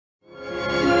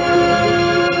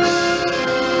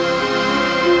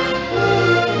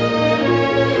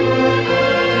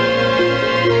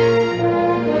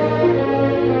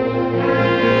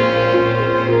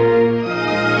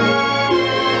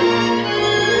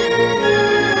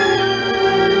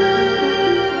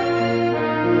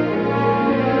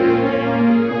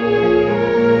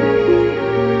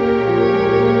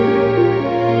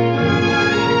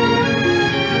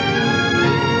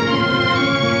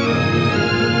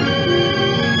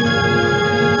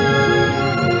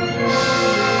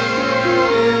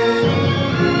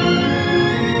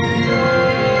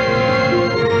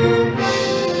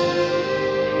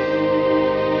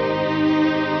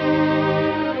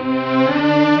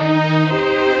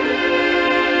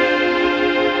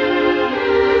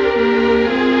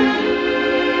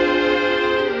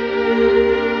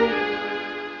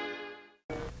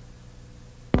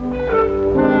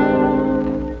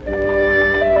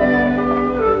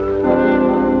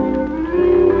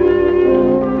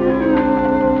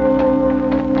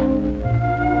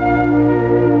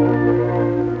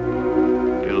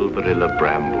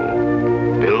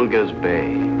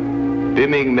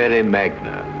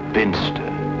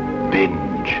Binster,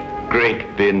 Binge,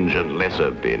 Great Binge and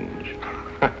Lesser Binge.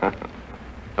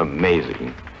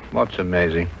 Amazing. What's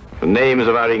amazing? The names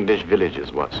of our English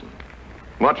villages, Watson.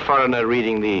 What foreigner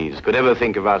reading these could ever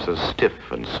think of us as stiff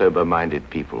and sober-minded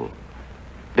people?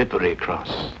 Bippery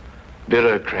Cross,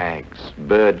 Birrer Crags,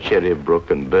 Bird Cherry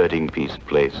Brook and Birding Peace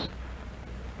Place,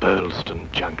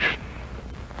 Burlston Junction.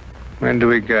 When do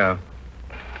we go?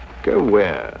 Go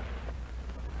where?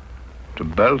 To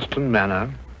Burlston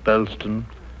Manor, Burlston,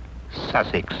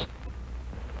 Sussex.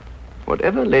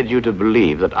 Whatever led you to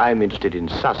believe that I'm interested in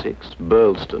Sussex,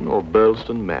 Burlston, or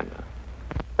Burlston Manor?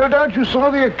 No doubt you saw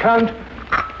the account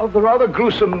of the rather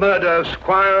gruesome murder of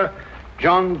Squire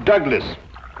John Douglas.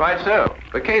 Quite so.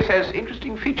 The case has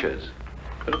interesting features.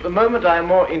 But at the moment, I'm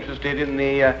more interested in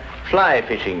the fly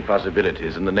fishing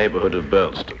possibilities in the neighborhood of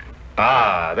Burlston.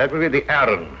 Ah, that would be the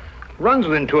Arun. Runs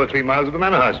within 2 or 3 miles of the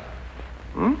manor house.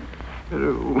 Hmm?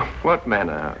 What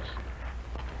manor house?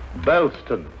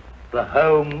 Burlston, the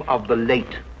home of the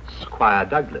late Squire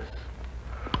Douglas.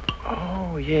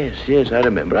 Oh, yes, I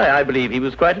remember. I believe he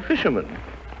was quite a fisherman.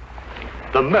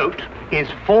 The moat is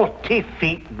 40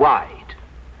 feet wide.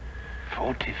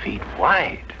 40 feet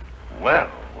wide? Well.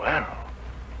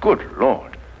 Good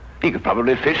Lord. He could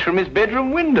probably fish from his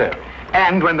bedroom window.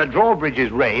 And when the drawbridge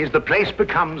is raised, the place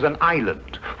becomes an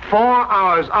island. 4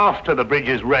 hours after the bridge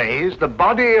is raised, the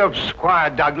body of Squire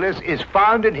Douglas is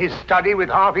found in his study with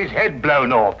half his head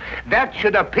blown off. That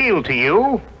should appeal to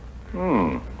you.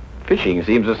 Fishing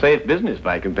seems a safe business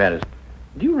by comparison.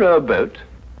 Do you row a boat?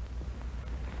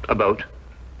 A boat?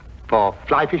 For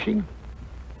fly fishing?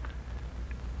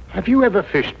 Have you ever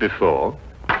fished before?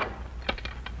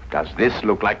 Does this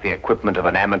look like the equipment of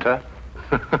an amateur?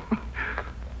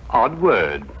 Odd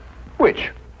word.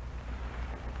 Which?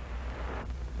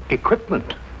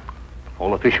 Equipment.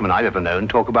 All the fishermen I've ever known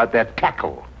talk about their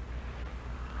tackle.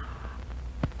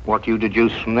 What do you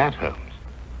deduce from that, Holmes?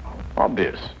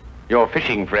 Obvious. Your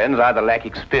fishing friends either lack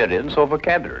experience or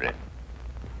vocabulary.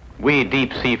 We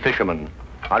deep-sea fishermen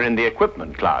are in the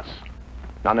equipment class.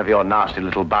 None of your nasty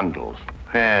little bundles.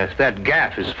 Yes, that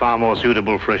gaff is far more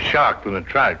suitable for a shark than a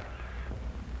trout.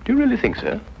 Do you really think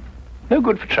so? No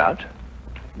good for trout?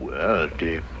 Well, it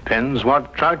depends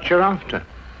what trout you're after.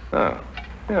 Oh,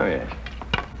 yes.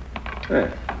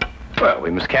 Well,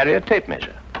 we must carry a tape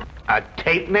measure. A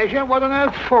tape measure? What on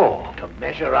earth for? To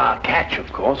measure our catch,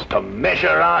 of course. To measure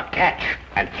our catch.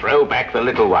 And throw back the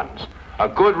little ones. A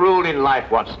good rule in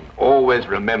life, Watson. Always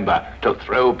remember to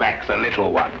throw back the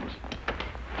little ones.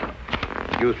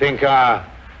 You think our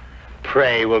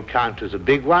prey will count as a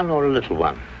big one or a little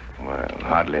one? Well,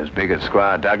 hardly as big as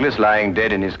Squire Douglas lying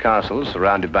dead in his castle,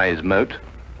 surrounded by his moat.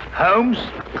 Holmes,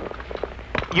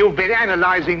 you've been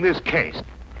analyzing this case.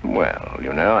 Well,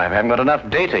 you know, I haven't got enough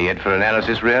data yet for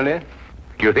analysis, really.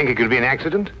 Do you think it could be an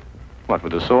accident? What,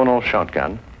 with a sawn-off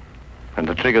shotgun? And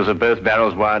the triggers of both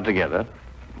barrels wired together?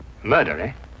 Murder,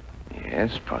 eh?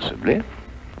 Yes, possibly.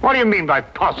 What do you mean by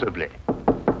possibly?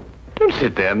 Don't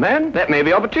sit there, man. That may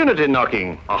be opportunity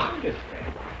knocking. Oh.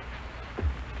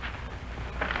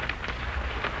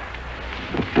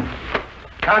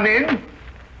 Come in.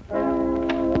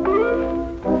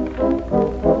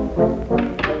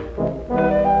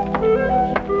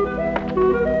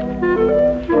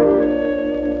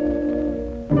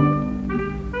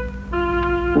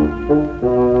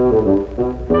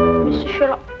 Mr.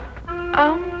 Sherlock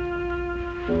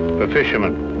Holmes? The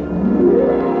fisherman.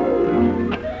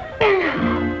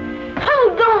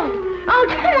 Hold on! Oh,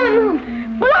 come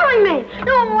on! Blowing me!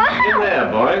 No, wow! In there,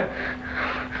 boy.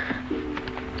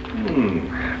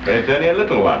 It's only a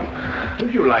little one.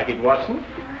 Would you like it, Watson?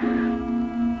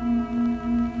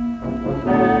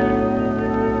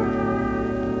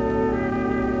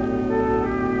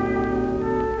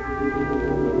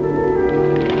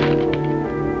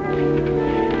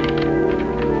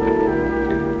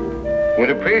 Would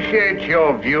appreciate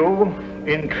your view.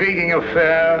 Intriguing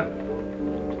affair,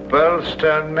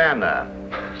 Burlston Manor.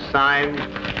 Signed,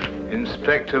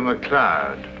 Inspector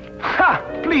MacLeod. Ha!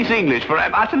 Please, English, for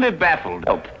I'm utterly baffled.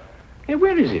 Help. Hey,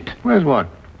 where is it? Where's what?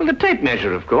 Well, the tape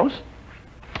measure, of course.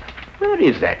 Where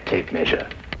is that tape measure?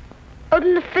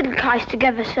 Holding the fiddle case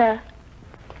together, sir.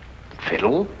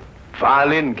 Fiddle?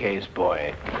 Violin case,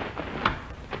 boy.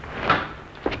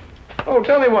 Oh,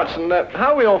 tell me, Watson,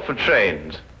 how are we off for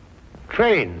trains?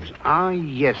 Trains? Ah,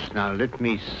 yes. Now, let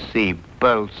me see.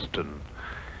 Burlston.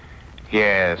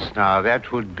 Yes, now,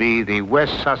 that would be the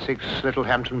West Sussex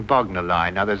Littlehampton Bognor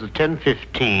line. Now, there's a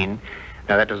 10:15.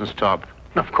 Now, that doesn't stop.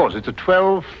 Of course, it's a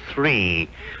 12:3.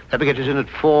 That will get us in at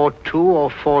 4:2 or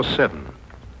 4:7.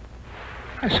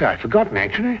 I say, I'd forgotten,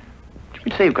 actually.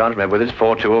 You'd say you can't remember whether it's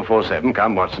 4-2 or 4-7.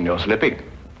 Come, Watson, you're slipping.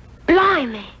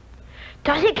 Blimey.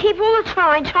 Does it keep all the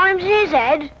times in his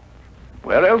head?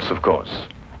 Where else, of course?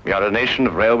 We are a nation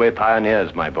of railway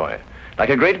pioneers, my boy. Like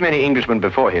a great many Englishmen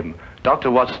before him, Dr.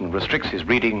 Watson restricts his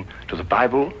reading to the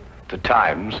Bible, the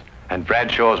Times, and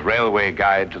Bradshaw's Railway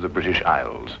Guide to the British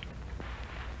Isles.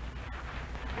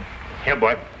 Here,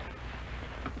 boy.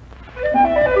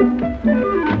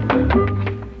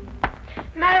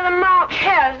 Man of the March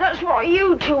Hares, that's what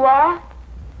you two are.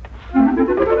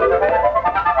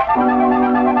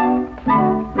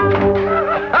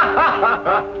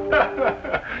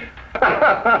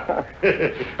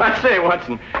 I say,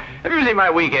 Watson, have you seen my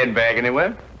weekend bag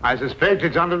anywhere? I suspect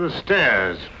it's under the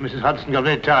stairs. Mrs. Hudson got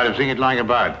very tired of seeing it lying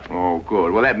about. Oh,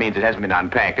 good. Well, that means it hasn't been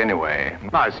unpacked anyway.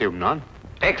 I assume not.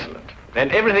 Excellent.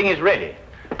 Then everything is ready.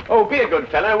 Oh, be a good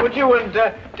fellow, would you, and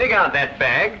dig out that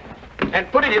bag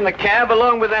and put it in the cab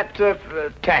along with that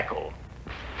tackle.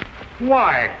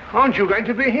 Why? Aren't you going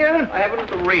to be here? I have a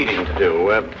little reading to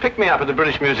do. Pick me up at the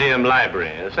British Museum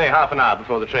Library, say half an hour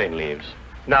before the train leaves.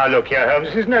 Now, look here, Holmes,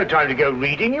 this is no time to go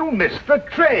reading. You'll miss the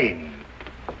train.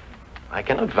 I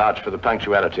cannot vouch for the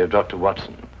punctuality of Dr.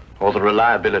 Watson or the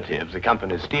reliability of the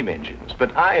company's steam engines,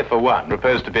 but I, for one,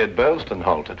 propose to be at Boylston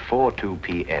Halt at 4:02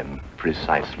 p.m.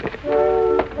 precisely.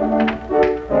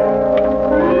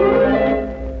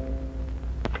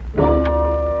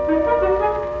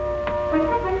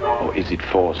 Or is it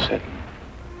 4:07?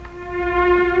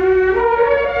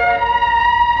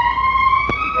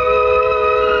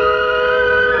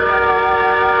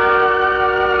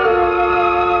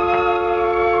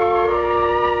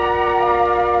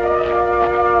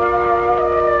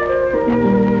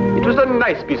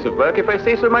 Nice piece of work, if I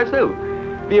say so myself.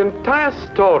 The entire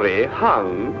story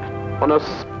hung on a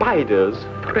spider's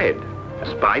thread. A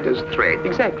spider's thread?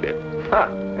 Exactly. Ah,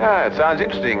 yeah, it sounds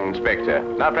interesting, Inspector.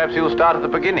 Now perhaps you'll start at the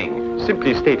beginning.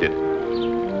 Simply stated,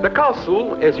 the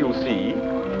castle, as you'll see,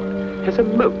 has a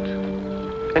moat.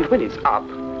 And when it's up,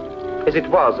 as it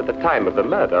was at the time of the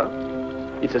murder,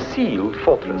 it's a sealed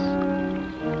fortress.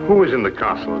 Who was in the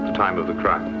castle at the time of the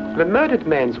crime? The murdered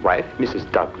man's wife,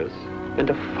 Mrs. Douglas, and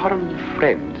a foreign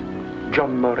friend,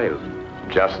 John Morell.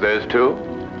 Just those two?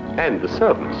 And the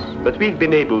servants, but we've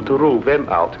been able to rule them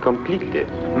out completely.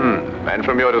 And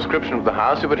from your description of the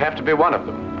house, it would have to be one of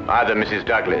them. Either Mrs.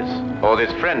 Douglas, or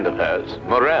this friend of hers,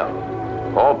 Morell,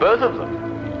 or both of them.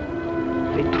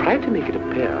 They tried to make it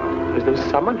appear as though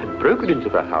someone had broken into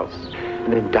the house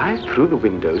and then dived through the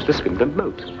windows to swim the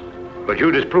moat. But you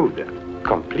disproved it.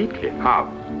 Completely. How?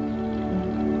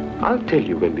 I'll tell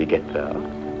you when we get there.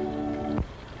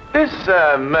 This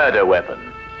murder weapon.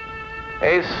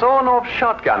 A sawn-off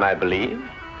shotgun, I believe.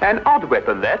 An odd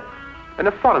weapon, that. And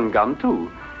a foreign gun,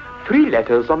 too. 3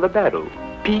 letters on the barrel.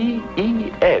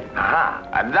 P-E-N. Aha,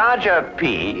 a larger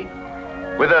P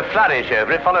with a flourish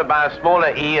over it, followed by a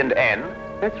smaller E and N.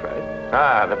 That's right.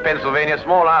 Ah, the Pennsylvania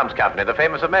Small Arms Company, the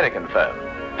famous American firm.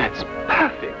 That's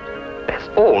perfect. That's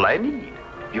all I need.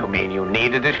 You mean you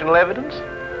need additional evidence?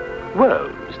 Well,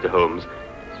 Mr. Holmes,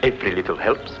 every little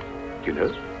helps, you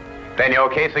know. Then your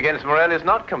case against Morell is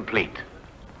not complete.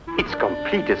 It's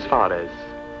complete as far as...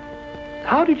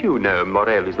 How did you know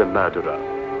Morell is the murderer?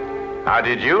 How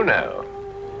did you know?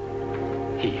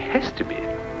 He has to be.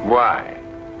 Why?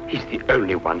 He's the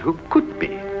only one who could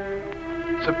be.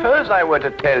 Suppose I were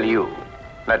to tell you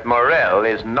that Morell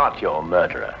is not your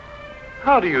murderer.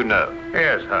 How do you know?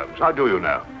 Yes, Holmes, how do you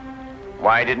know?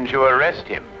 Why didn't you arrest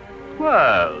him?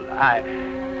 Well,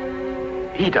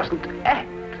 he doesn't act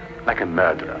like a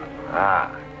murderer.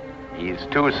 Ah, he's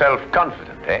too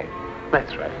self-confident, eh?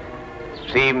 That's right.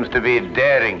 Seems to be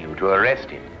daring you to arrest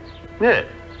him. Yes.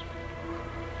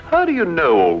 How do you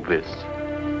know all this?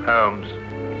 Holmes,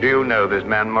 do you know this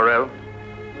man Morell?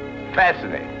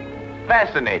 Fascinating.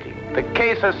 Fascinating. The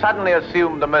case has suddenly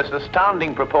assumed the most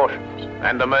astounding proportions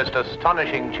and the most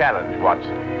astonishing challenge,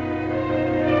 Watson.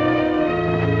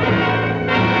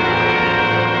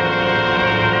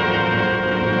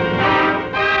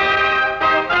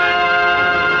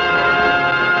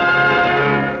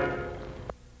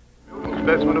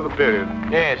 Specimen of the period.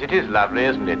 Yes, it is lovely,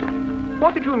 isn't it?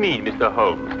 What did you mean, Mr.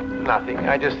 Holmes? Nothing.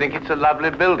 I just think it's a lovely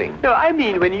building. No, I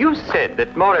mean when you said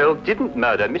that Morell didn't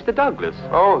murder Mr. Douglas.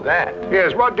 Oh, that.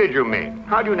 Yes, what did you mean?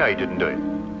 How do you know he didn't do it?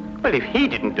 Well, if he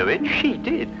didn't do it, she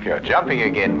did. You're jumping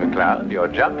again, McCloud. You're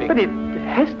jumping. But it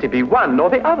has to be one or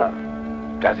the other.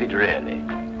 Does it really?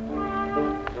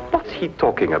 What's he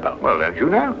talking about? Well, don't you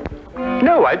know?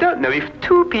 No, I don't know. If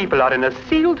 2 people are in a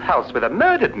sealed house with a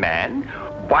murdered man,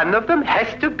 one of them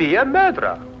has to be a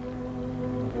murderer.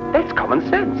 That's common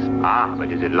sense. Ah,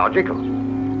 but is it logical?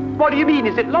 What do you mean?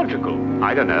 Is it logical?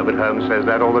 I don't know, but Holmes says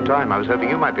that all the time. I was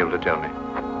hoping you might be able to tell me.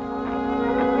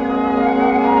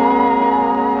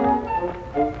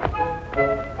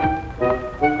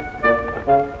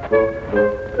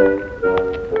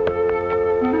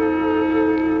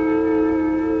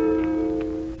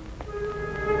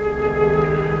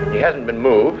 He hasn't been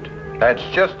moved. That's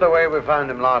just the way we found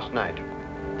him last night.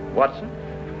 Watson?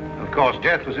 Of course,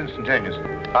 death was instantaneous.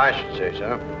 I should say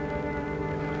so.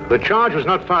 The charge was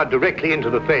not fired directly into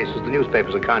the face, as the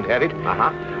newspapers account had it.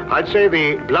 Uh-huh. I'd say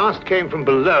the blast came from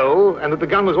below and that the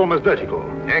gun was almost vertical.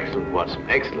 Excellent, Watson,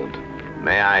 excellent.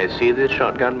 May I see this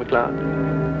shotgun, McLeod?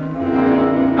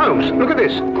 Holmes, look at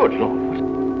this. Good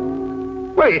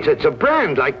Lord. Wait, it's a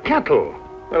brand like cattle.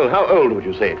 Well, how old would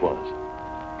you say it was?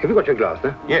 Have you got your glass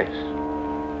there? Yes.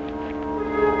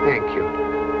 Thank you.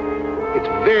 It's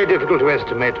very difficult to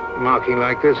estimate marking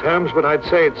like this, Holmes, but I'd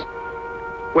say it's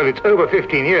over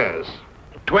 15 years.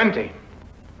 20.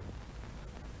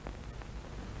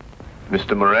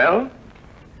 Mr. Morrell?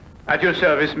 At your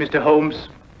service, Mr. Holmes.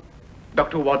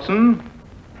 Dr. Watson.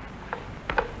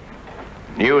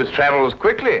 News travels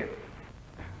quickly.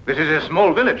 This is a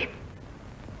small village.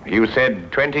 You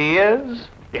said 20 years?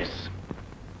 Yes.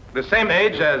 The same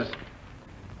age as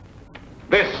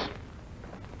this.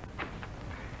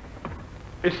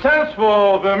 It stands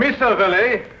for Vermissa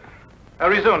Valley,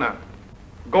 Arizona.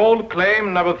 Gold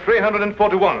claim number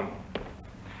 341.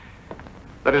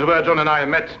 That is where John and I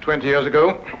met 20 years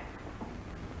ago.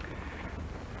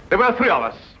 There were 3 of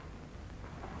us.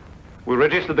 We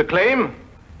registered the claim,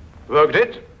 worked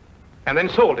it, and then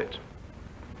sold it.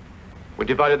 We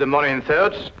divided the money in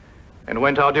thirds and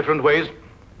went our different ways.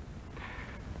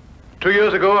 2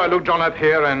 years ago, I looked John up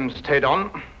here and stayed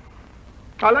on.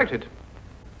 I liked it.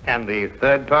 And the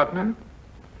third partner?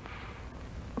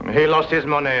 He lost his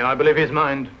money, and I believe his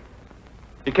mind.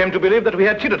 He came to believe that we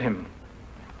had cheated him.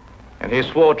 And he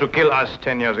swore to kill us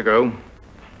 10 years ago.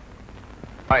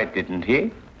 Why didn't he?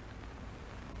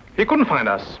 He couldn't find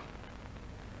us.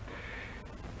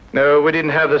 No, we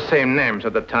didn't have the same names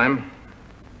at that time.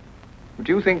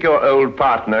 Do you think your old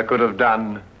partner could have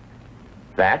done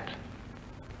that?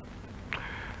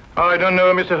 I don't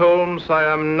know, Mr. Holmes. I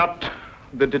am not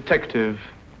the detective.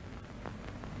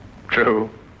 True.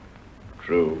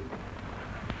 True.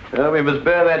 Well, we must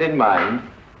bear that in mind.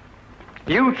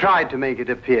 You tried to make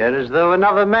it appear as though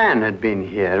another man had been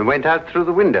here and went out through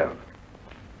the window.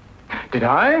 Did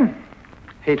I?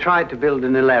 He tried to build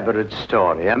an elaborate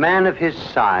story. A man of his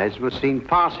size was seen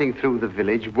passing through the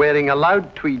village wearing a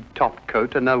loud tweed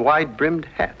topcoat and a wide-brimmed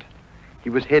hat. He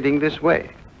was heading this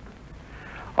way.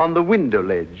 On the window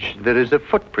ledge, there is a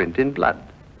footprint in blood,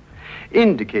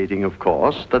 indicating, of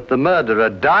course, that the murderer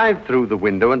dived through the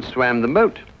window and swam the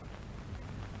moat.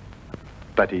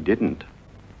 But he didn't.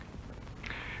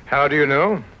 How do you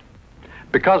know?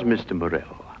 Because, Mr.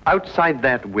 Morrell, outside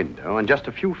that window and just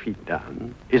a few feet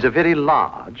down is a very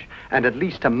large and at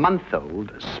least a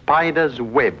month-old spider's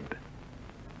web.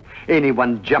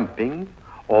 Anyone jumping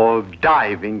or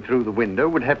diving through the window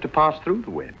would have to pass through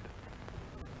the web.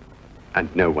 And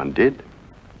no one did.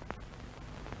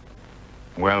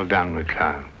 Well done,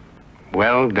 McLeod.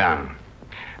 Well done.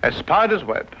 A spider's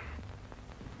web.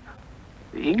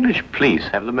 The English police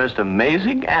have the most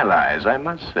amazing allies, I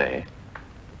must say.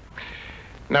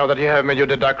 Now that you have made your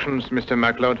deductions, Mr.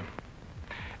 MacLeod,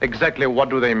 exactly what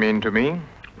do they mean to me?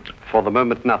 For the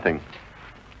moment, nothing.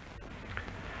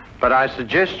 But I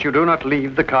suggest you do not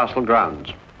leave the castle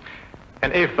grounds.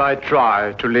 And if I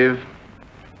try to live?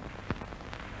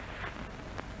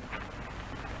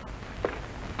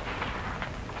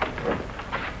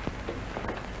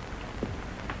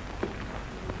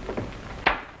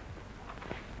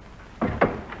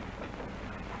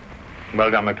 Well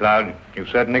done, McLeod. You've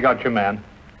certainly got your man.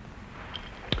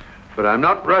 But I'm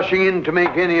not rushing in to make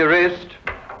any arrest.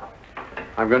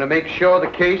 I'm going to make sure the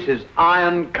case is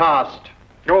iron cast.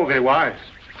 Oh, very wise.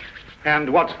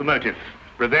 And what's the motive?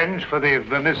 Revenge for the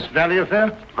Vermissa Valley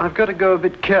affair? I've got to go a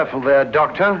bit careful there,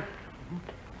 Doctor.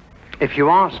 If you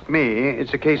ask me,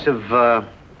 it's a case of,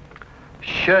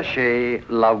 cherchez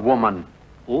la woman.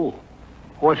 Oh,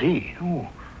 what's he? Oh,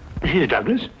 is he a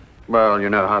Douglas? Well, you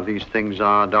know how these things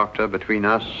are, Doctor, between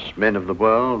us, men of the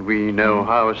world. We know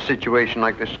how a situation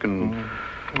like this can...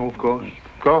 Oh, of course.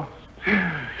 Of course.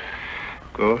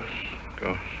 Of course. Of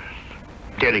course.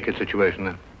 Delicate situation,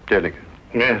 then. Delicate.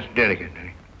 Yes, delicate.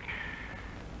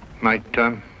 Might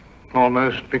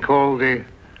almost be called the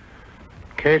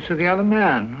case of the other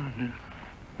man.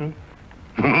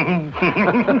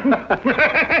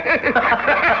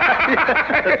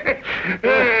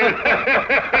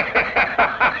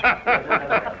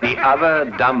 The other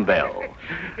dumbbell.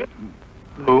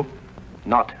 Who?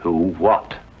 Not who,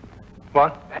 what.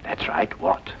 What? That's right,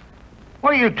 what.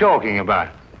 What are you talking about?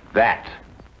 That.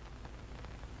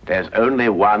 There's only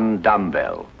one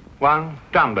dumbbell. One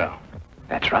dumbbell.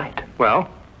 That's right. Well,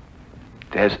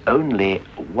 There's only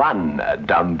one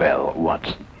dumbbell,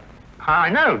 Watson. I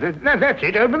know. That's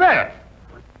it over there.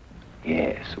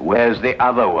 Yes, where's the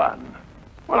other one?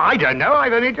 Well, I don't know.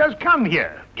 I've only just come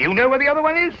here. Do you know where the other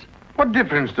one is? What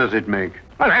difference does it make?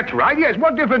 Well, that's right, yes.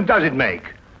 What difference does it make?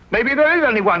 Maybe there is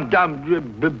only one dumbbell.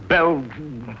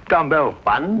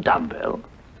 One dumbbell?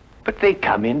 But they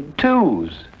come in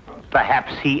twos.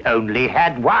 Perhaps he only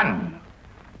had one.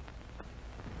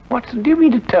 Watson, do you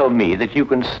mean to tell me that you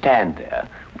can stand there,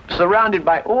 surrounded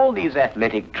by all these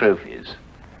athletic trophies,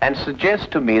 and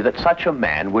suggest to me that such a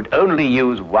man would only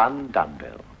use one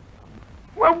dumbbell?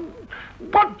 Well,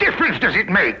 what difference does it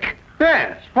make?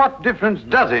 Yes, what difference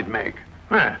does it make?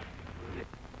 Huh.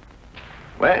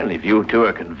 Well, if you two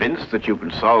are convinced that you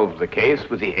can solve the case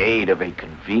with the aid of a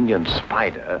convenient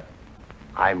spider,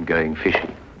 I'm going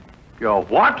fishing. You're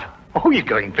what? Oh, he's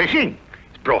going fishing.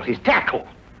 He's brought his tackle.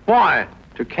 Why?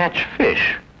 To catch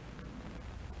fish.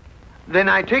 Then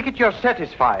I take it you're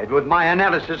satisfied with my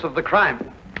analysis of the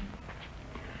crime.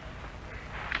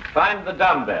 Find the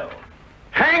dumbbell.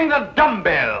 Hang the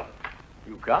dumbbell!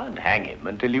 You can't hang him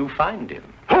until you find him.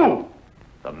 Who?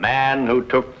 The man who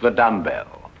took the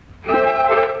dumbbell.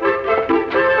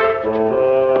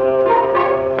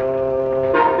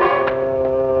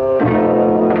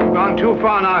 Gone too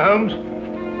far now, Holmes.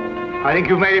 I think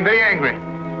you've made him very angry.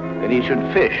 Then he should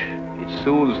fish. It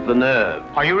soothes the nerves.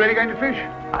 Are you really going to fish?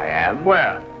 I am.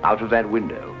 Where? Out of that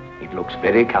window. It looks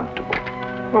very comfortable.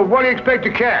 Well, what do you expect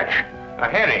to catch? A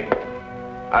herring.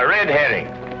 A red herring.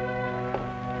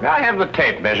 May I have the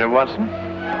tape measure, Watson?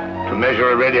 To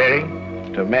measure a red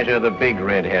herring? To measure the big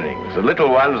red herrings. The little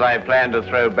ones I plan to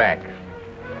throw back.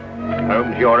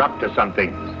 Holmes, you're up to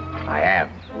something. I am.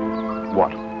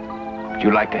 What? Would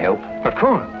you like to help? Of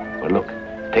course. Well, look.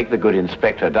 Take the good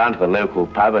inspector down to the local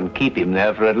pub and keep him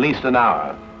there for at least an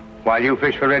hour. While you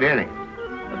fish for red herring?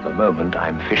 At the moment,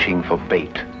 I'm fishing for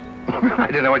bait. I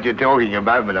don't know what you're talking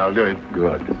about, but I'll do it.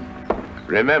 Good.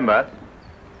 Remember,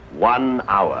 1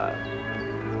 hour.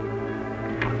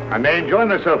 I may enjoy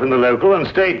myself in the local and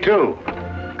stay too.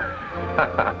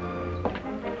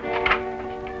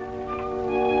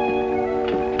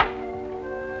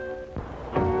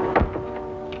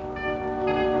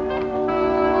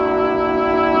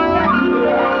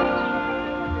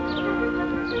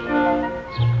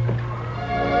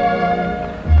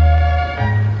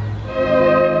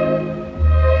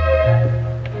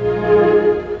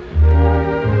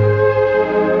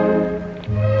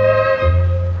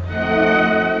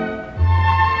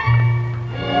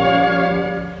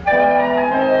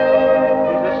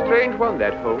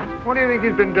 What do you think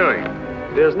he's been doing?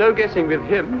 There's no guessing with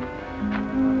him.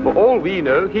 For all we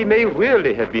know, he may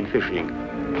really have been fishing.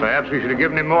 Perhaps we should have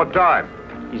given him more time.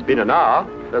 He's been an hour.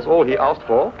 That's all he asked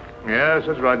for. Yes,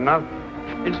 that's right enough.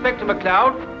 Inspector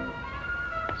McLeod?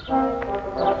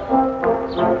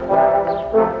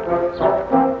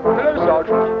 Hello,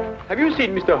 Sergeant. Have you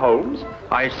seen Mr. Holmes?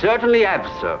 I certainly have,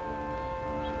 sir.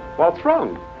 What's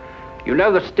wrong? You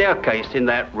know the staircase in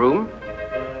that room?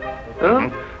 Huh?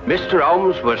 Mr.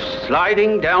 Holmes was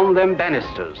sliding down them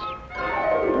banisters.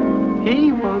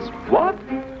 He was what?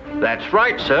 That's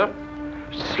right, sir.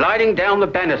 Sliding down the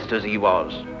banisters he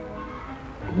was.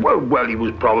 Well, he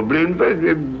was probably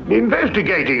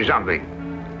investigating something.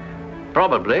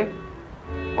 Probably.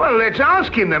 Well, let's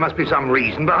ask him. There must be some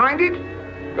reason behind it.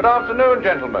 Good afternoon,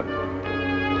 gentlemen.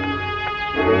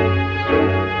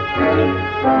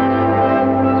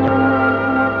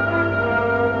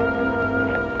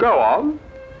 Go on.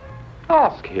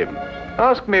 Ask him.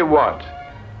 Ask me what?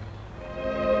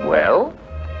 Well?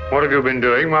 What have you been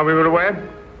doing while we were away?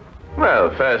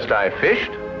 Well, first I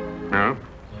fished. No.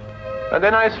 And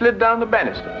then I slid down the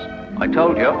banisters. I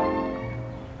told you.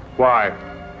 Why?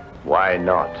 Why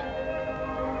not?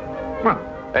 Well,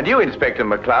 And you, Inspector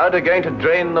McLeod, are going to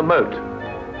drain the moat.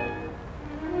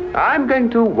 I'm going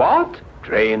to what?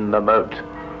 Drain the moat.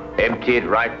 Empty it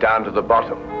right down to the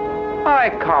bottom. I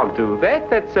can't do that.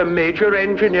 That's a major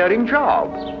engineering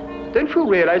job. Don't you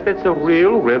realize that's a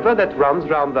real river that runs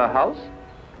round the house?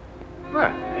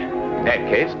 Well, in that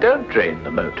case, don't drain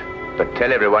the moat, but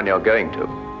tell everyone you're going to.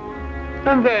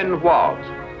 And then what?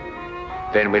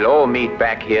 Then we'll all meet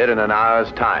back here in an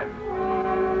hour's time.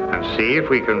 and see if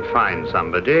we can find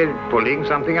somebody pulling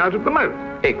something out of the moat.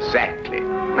 Exactly.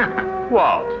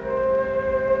 What?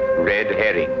 Red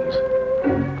herrings.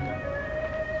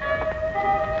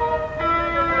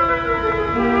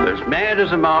 As mad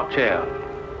as a March hare.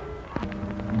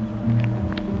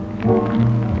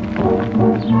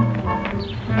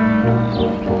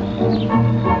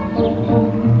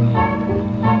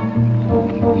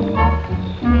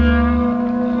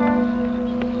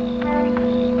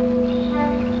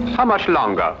 much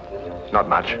longer? Not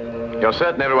much. You're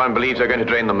certain everyone believes they're going to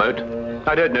drain the moat?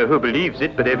 I don't know who believes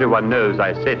it, but everyone knows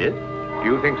I said it. Do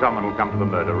you think someone will come to the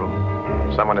murder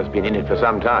room? Someone has been in it for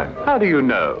some time. How do you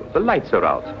know? The lights are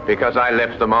out. Because I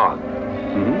left them on.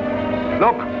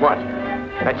 Look. What?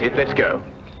 That's it. Let's go.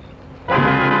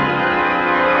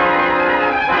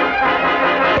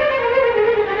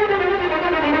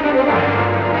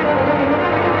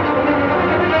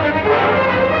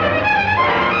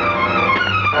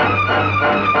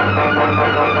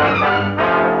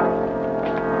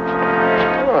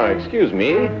 Oh, excuse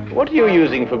me. What are you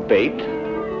using for bait?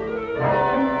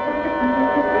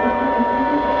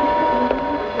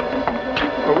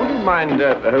 Oh, would you mind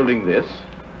holding this?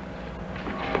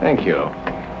 Thank you.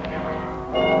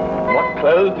 What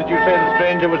clothes did you say the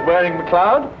stranger was wearing,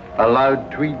 McLeod? A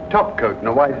loud tweed topcoat and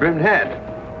a wide-brimmed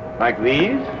hat. Like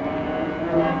these?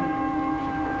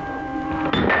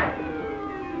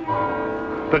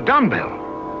 The dumbbell.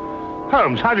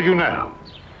 Holmes, how did you know?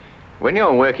 When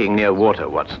you're working near water,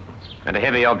 Watson, and a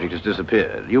heavy object has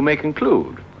disappeared, you may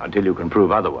conclude, until you can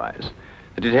prove otherwise,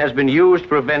 that it has been used to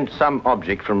prevent some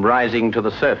object from rising to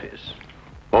the surface.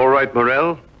 All right,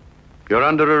 Morrell. You're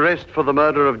under arrest for the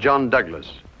murder of John Douglas.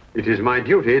 It is my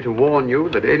duty to warn you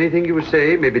that anything you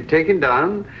say may be taken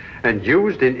down and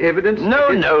used in evidence... No,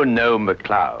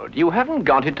 McLeod. You haven't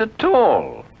got it at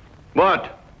all.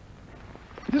 What?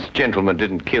 This gentleman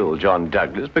didn't kill John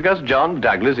Douglas because John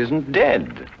Douglas isn't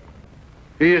dead.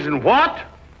 He isn't what?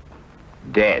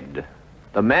 Dead.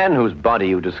 The man whose body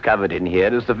you discovered in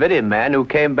here is the very man who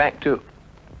came back to...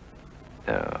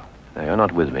 No, you're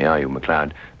not with me, are you,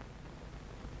 McLeod?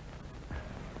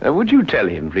 Would you tell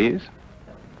him, please?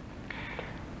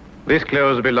 These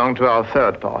clothes belong to our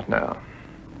third partner.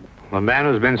 The man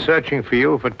has been searching for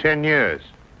you for 10 years.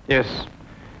 Yes.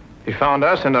 He found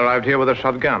us and arrived here with a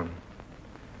shotgun.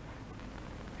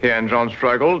 He and John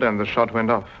struggled and the shot went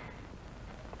off.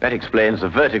 That explains the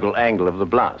vertical angle of the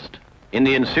blast. In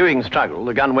the ensuing struggle,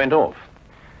 the gun went off.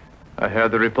 I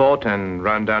heard the report and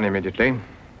ran down immediately.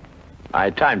 I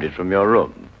timed it from your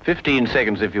room. 15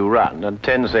 seconds if you run and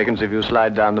 10 seconds if you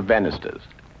slide down the banisters.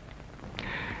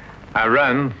 I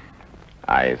ran.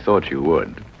 I thought you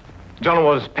would. John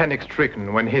was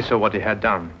panic-stricken when he saw what he had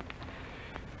done.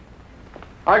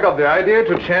 I got the idea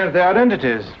to change their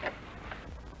identities.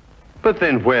 But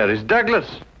then where is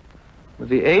Douglas? With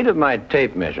the aid of my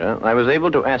tape measure, I was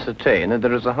able to ascertain that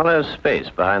there is a hollow space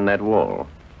behind that wall.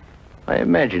 I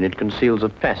imagine it conceals a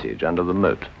passage under the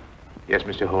moat. Yes,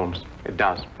 Mr. Holmes, it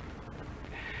does.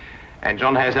 And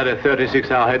John has had a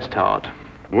 36-hour head start.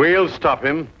 We'll stop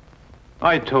him.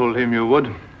 I told him you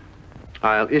would.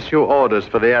 I'll issue orders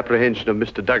for the apprehension of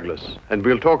Mr. Douglas, and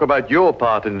we'll talk about your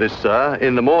part in this, sir,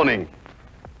 in the morning.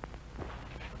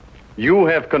 You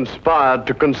have conspired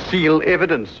to conceal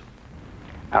evidence.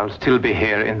 I'll still be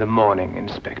here in the morning,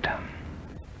 Inspector.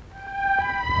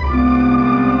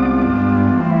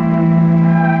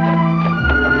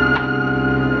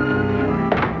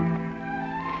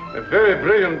 A very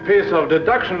brilliant piece of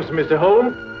deductions, Mr.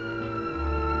 Holmes.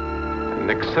 An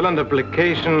excellent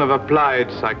application of applied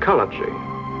psychology.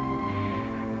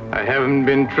 I haven't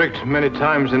been tricked many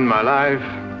times in my life.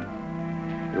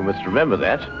 You must remember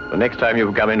that the next time you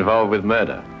become involved with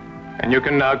murder. And you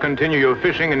can now continue your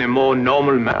fishing in a more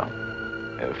normal manner.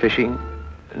 Fishing?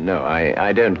 No,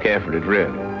 I don't care for it,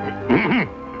 really.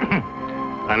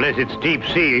 Unless it's deep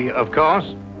sea, of course.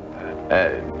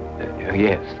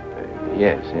 Yes.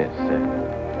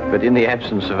 But in the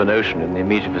absence of an ocean in the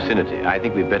immediate vicinity, I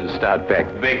think we'd better start back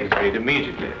to Baker Street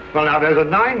immediately. Well, now, there's a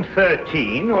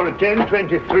 9:13 or a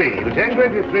 10:23. The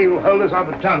 10:23 will hold us up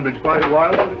at Tunbridge quite a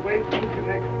while, while it waits to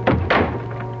connect.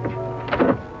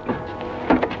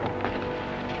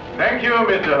 Thank you,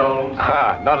 Mr. Holmes.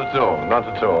 Not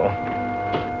at all.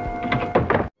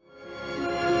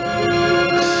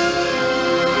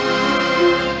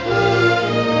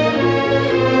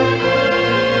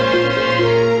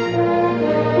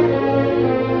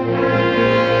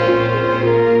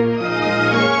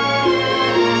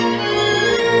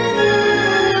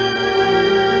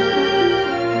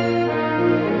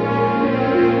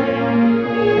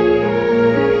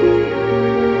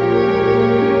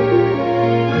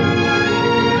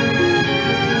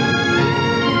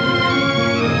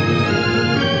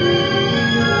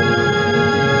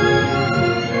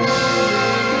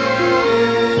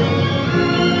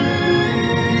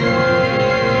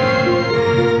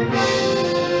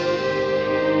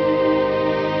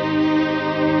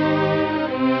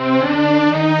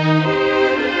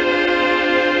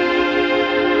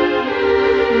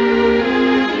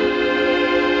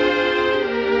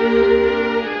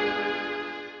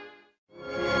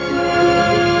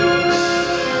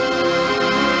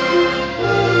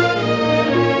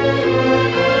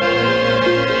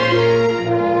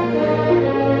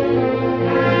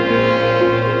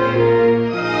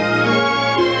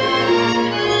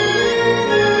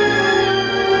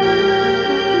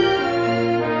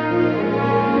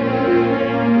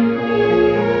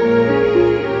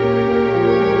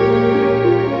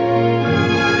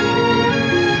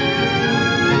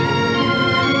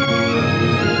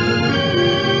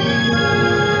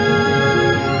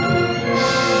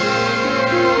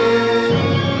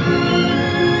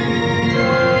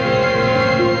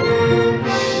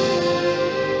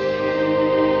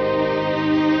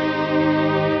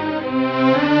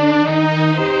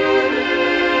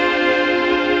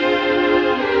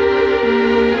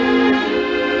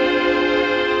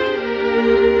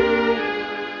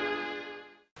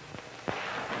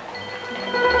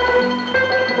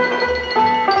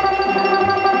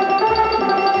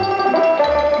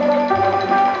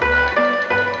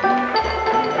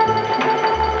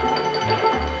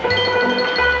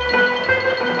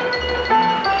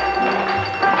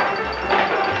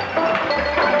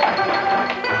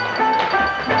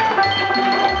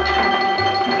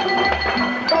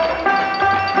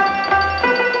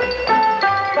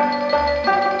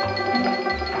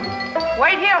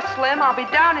 Wait here, Slim. I'll be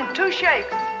down in 2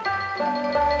 shakes.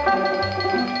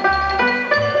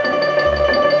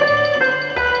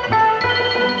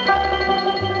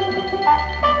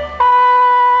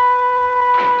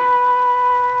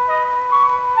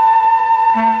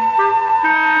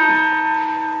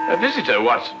 A visitor,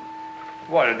 Watson.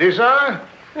 What, a desire?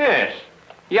 Yes.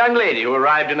 Young lady who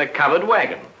arrived in a covered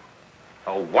wagon.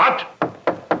 A what?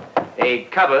 A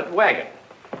covered wagon.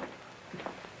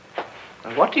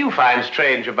 Now, what do you find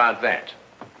strange about that?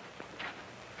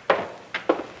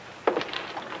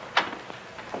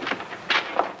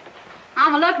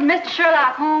 I'm looking, Mr.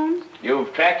 Sherlock Holmes.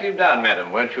 You've tracked him down,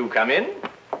 madam. Won't you come in?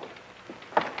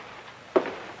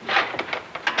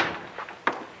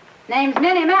 Name's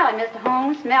Minnie Malley, Mr.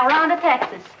 Holmes, from El Rondo,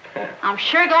 Texas. I'm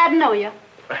sure glad to know you.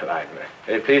 Well, I'm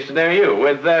very pleased to know you.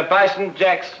 With Bison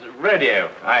Jack's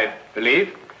rodeo, I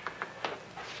believe.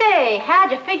 Say, how'd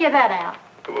you figure that out?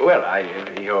 Well,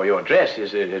 your dress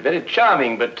is very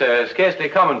charming, but scarcely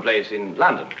commonplace in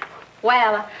London.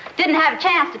 Well, didn't have a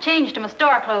chance to change to my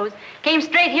store clothes. Came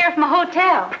straight here from a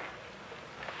hotel.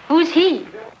 Who's he?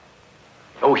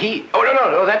 Oh, he? Oh,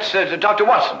 no, that's Dr.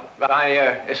 Watson,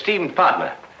 my esteemed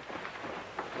partner.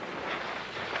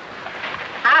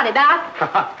 Howdy, Doc.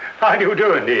 How do you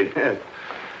do, indeed? Yes.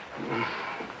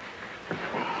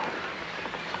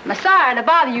 I'm sorry to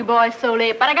bother you boys so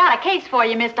late, but I got a case for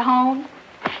you, Mr. Holmes.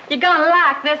 You're gonna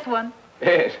like this one.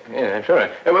 Yes, I'm sure.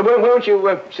 Won't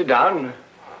you sit down?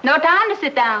 No time to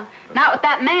sit down. Not with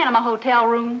that man in my hotel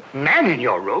room. Man in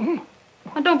your room?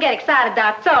 Well, don't get excited,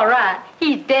 Doc. It's all right.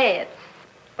 He's dead.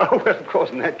 Oh, well, of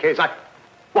course, in that case,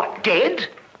 What, dead?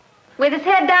 With his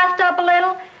head diced up a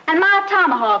little, and my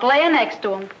tomahawk laying next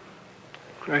to him.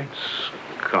 Great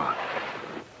Scott.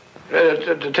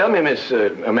 Tell me, Miss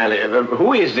O'Malley,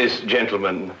 who is this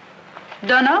gentleman?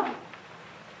 Dunno.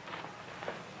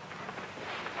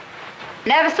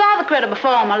 Never saw the critter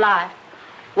before in my life.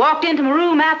 Walked into my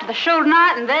room after the show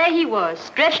tonight, and there he was,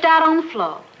 stretched out on the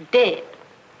floor, dead.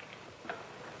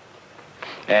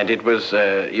 And it was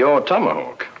your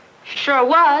tomahawk? Sure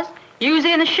was.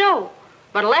 Usually in the show,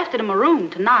 but I left it in my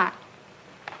room tonight.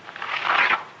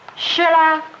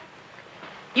 Sherlock,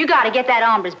 you got to get that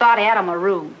hombre's body out of my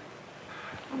room.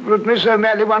 But, Miss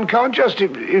O'Malley, one can't just...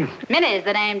 Minnie is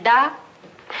the name, Doc.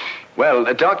 Well,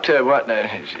 Doctor,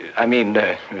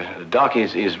 Doc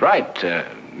is right,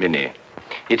 Minnie.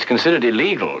 It's considered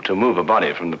illegal to move a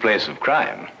body from the place of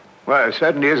crime. Well, it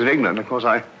certainly is in England. Of course,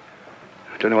 I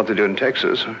don't know what they do in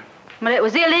Texas. But it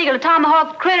was illegal to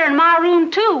tomahawk the critter in my room,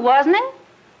 too, wasn't it?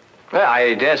 Well,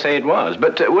 I dare say it was.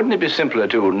 But wouldn't it be simpler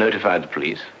to notify the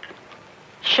police?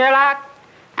 Sherlock,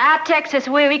 our Texas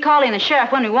way, we call in the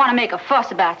sheriff when we want to make a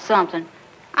fuss about something.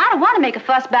 I don't want to make a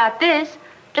fuss about this.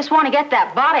 Just want to get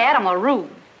that body out of my room.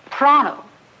 Pronto.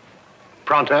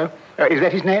 Pronto? Is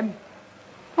that his name?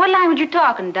 What language you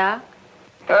talking, Doc?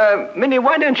 Minnie,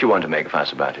 why don't you want to make a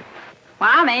fuss about it? Well,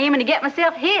 I'm aiming to get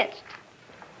myself hitched.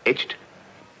 Hitched?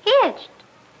 Hitched.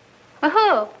 A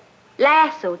hook,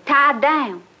 lasso, tied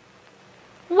down.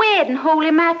 Wedding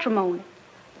holy matrimony.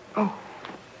 Oh.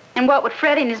 And what would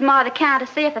Freddie and his mother count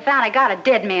to say if they found I got a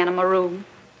dead man in my room?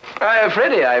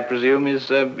 Freddie, I presume, is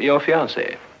your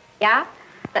fiancé. Yeah,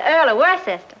 the Earl of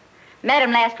Worcester. Met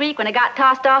him last week when he got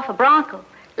tossed off a bronco.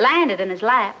 Landed in his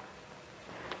lap.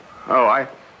 Oh, I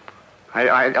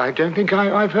don't think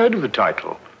I've heard of the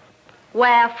title.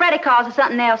 Well, Freddie calls it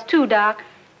something else too, Doc.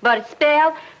 But it's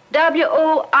spelled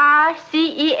W-O-R-C-E-S-T-E-R.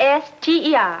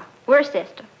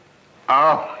 Worcester.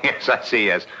 Oh, yes, I see,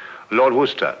 yes. Lord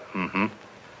Worcester. Mm-hmm.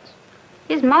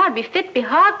 His ma'd be fit to be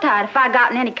hogtied if I got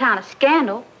in any kind of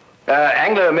scandal.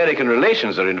 Anglo-American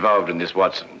relations are involved in this,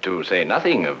 Watson, to say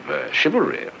nothing of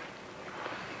chivalry.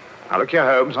 Now, look here,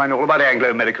 Holmes, I know all about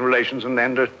Anglo-American relations and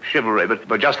chivalry,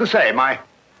 but just the same,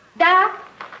 Doc,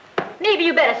 maybe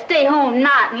you better stay home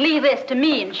tonight and leave this to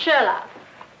me and Sherlock.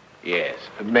 Yes,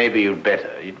 maybe you'd better.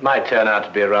 It might turn out to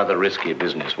be a rather risky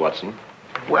business, Watson.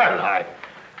 Well,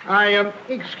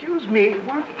 excuse me,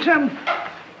 what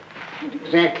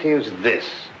exactly is this?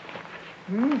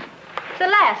 It's a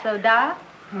lasso, Doc.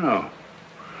 Oh.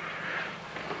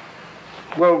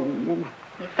 Well...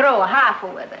 You throw a heifer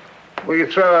with it. Well, you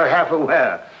throw a heifer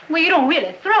where? Well, you don't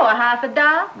really throw a heifer,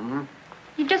 Doc. Mm-hmm.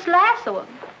 You just lasso him.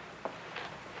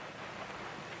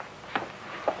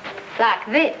 Like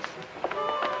this.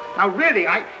 Now, really,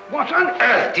 what on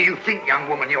earth do you think, young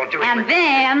woman, you're doing? And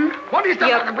then... What is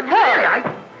that? You But pull. really,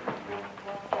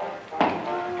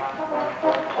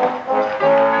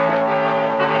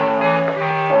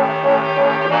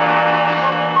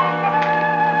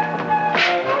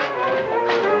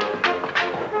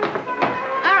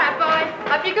 All right, boys.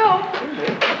 Up you go.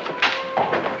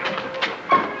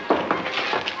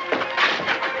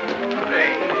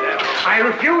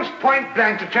 refuse point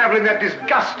blank to travel in that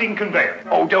disgusting conveyance.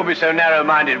 Oh, don't be so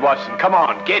narrow-minded, Watson. Come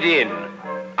on, get in.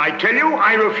 I tell you,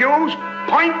 I refuse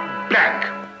point blank.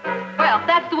 Well, if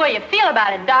that's the way you feel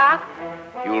about it, Doc.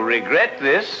 You'll regret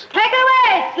this. Take it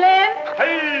away, Slim.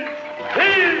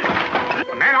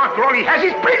 The man, after all, he has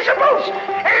his principles.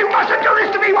 And you mustn't do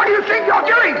this to me. What do you think you're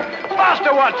doing?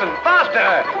 Faster, Watson,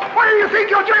 faster. What do you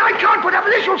think you're doing? I can't put up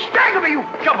with this. You'll strangle me, you...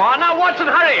 Come on now, Watson,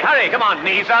 hurry, hurry. Come on.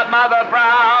 Knees up, Mother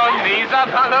Brown. Knees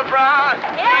up, Mother Brown.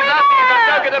 Knees up,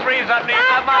 don't get the breeze up. Knees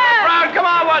up, Mother Brown. Come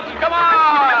on, Watson, come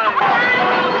on.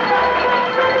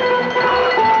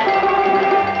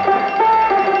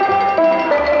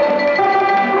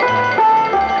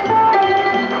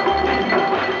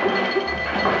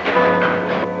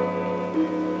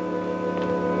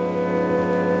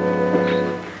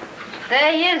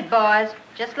 There he is, boys.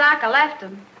 Just like I left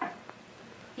him.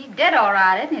 He's dead all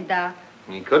right, isn't he, Doc?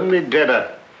 He couldn't be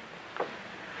deader.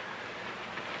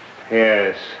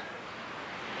 Yes.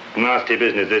 Nasty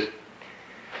business, this.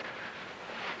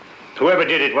 Whoever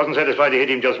did it wasn't satisfied to hit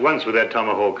him just once with that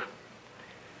tomahawk.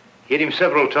 He hit him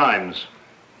several times.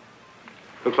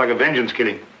 Looks like a vengeance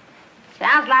killing.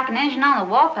 Sounds like an engine on the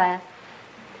warpath.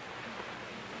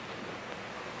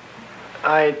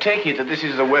 I take it that this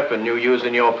is the weapon you use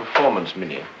in your performance,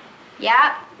 Minnie.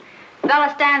 Yeah.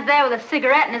 Fella stands there with a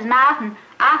cigarette in his mouth, and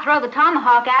I throw the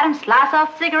tomahawk at him, slice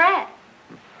off the cigarette.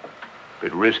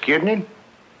 Bit risky, isn't it?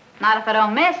 Not if I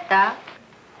don't miss, Doc.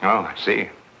 Oh, I see.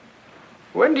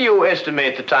 When do you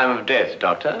estimate the time of death,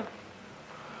 Doctor?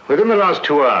 Within the last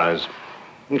 2 hours.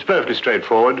 It's perfectly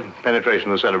straightforward.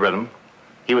 Penetration of the cerebellum.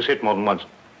 He was hit more than once.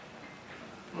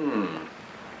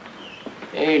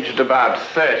 Aged about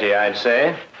 30, I'd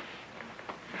say.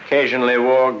 Occasionally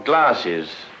wore glasses.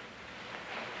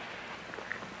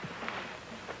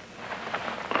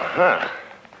 Huh.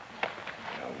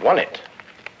 Won it.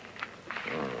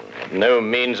 No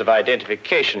means of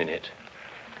identification in it.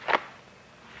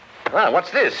 Ah,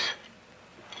 what's this?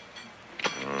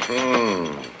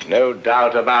 No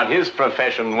doubt about his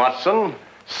profession, Watson.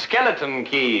 Skeleton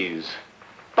keys.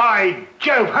 By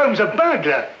Jove, Holmes, a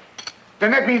burglar.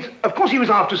 Then that means, of course, he was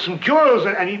after some jewels,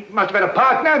 and he must have had a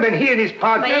partner, and then he and his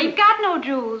partner... But he ain't got no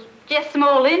jewels. Just some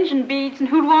old engine beads, and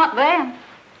who'd want them?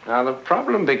 Now, the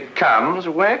problem becomes,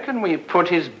 where can we put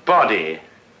his body?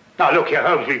 Now, look here,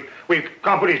 Holmes, we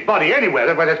can't put his body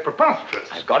anywhere. Well, that's preposterous.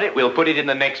 I've got it. We'll put it in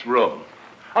the next room.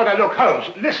 Oh, now, look, Holmes,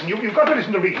 listen, you've got to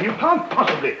listen to reason. You can't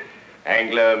possibly...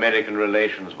 Anglo-American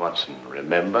relations, Watson,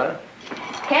 remember?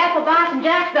 Careful, Boston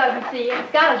Jack doesn't see you.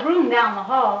 He's got his room down the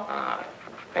hall. Ah,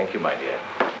 thank you, my dear.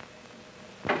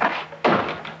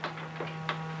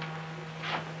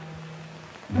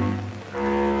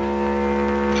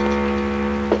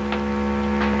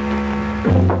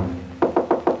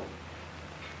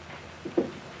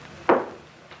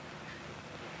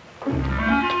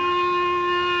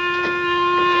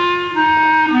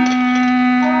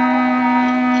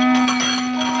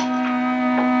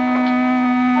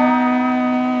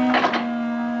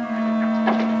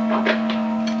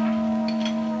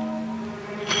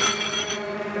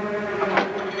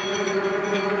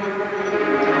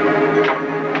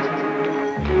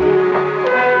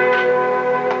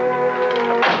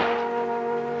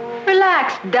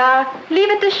 Doc, leave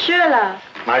it to Sherlock.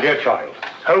 My dear child,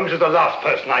 Holmes is the last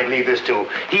person I'd leave this to.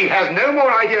 He has no more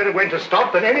idea of when to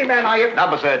stop than any man I have...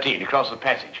 Number 13, across the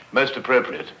passage. Most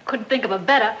appropriate. Couldn't think of a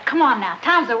better. Come on now,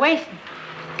 time's a wasting.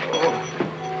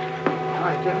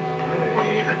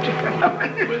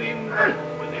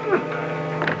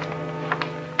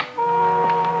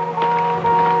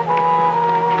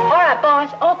 All right,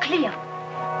 boys, all clear.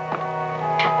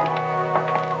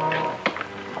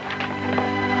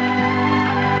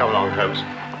 Come along, Holmes.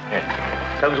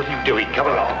 Yes. Holmes, what are you doing? Come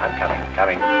along. I'm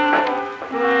coming.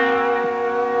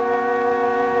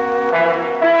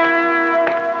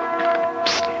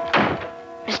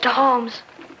 Mr. Holmes.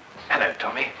 Hello,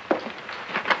 Tommy.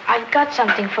 I've got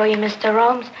something for you, Mr.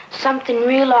 Holmes. Something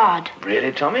real odd.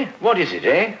 Really, Tommy? What is it,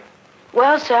 eh?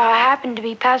 Well, sir, I happened to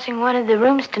be passing one of the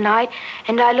rooms tonight,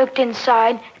 and I looked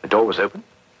inside. The door was open?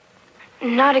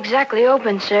 Not exactly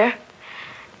open, sir.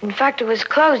 In fact, it was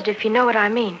closed, if you know what I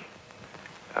mean.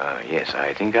 Yes,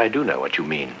 I think I do know what you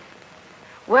mean.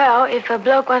 Well, if a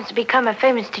bloke wants to become a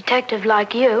famous detective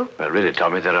like you... Well, really,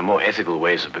 Tommy, there are more ethical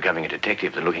ways of becoming a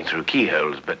detective than looking through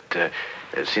keyholes, but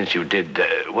since you did,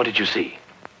 what did you see?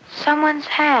 Someone's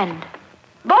hand.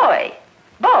 Boy.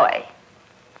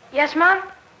 Yes, Mom?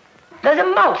 There's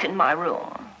a mouse in my room.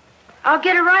 I'll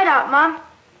get it right out, Mom.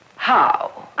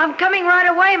 How? I'm coming right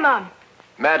away, Mom.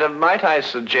 Madam, might I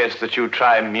suggest that you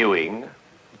try mewing?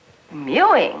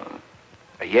 Mewing?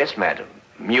 Yes, madam,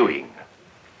 mewing.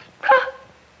 Huh.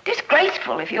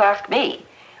 Disgraceful, if you ask me.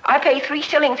 I pay 3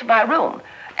 shillings for my room,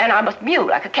 and I must mew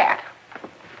like a cat.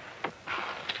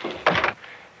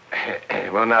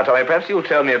 Well, now, Tommy, perhaps you'll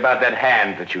tell me about that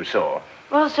hand that you saw.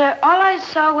 Well, sir, all I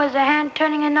saw was a hand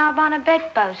turning a knob on a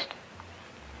bedpost.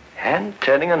 Hand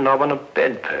turning a knob on a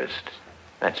bedpost.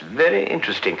 That's very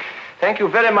interesting. Thank you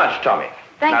very much, Tommy.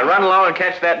 Thank now you. Run along and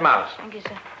catch that mouse. Thank you,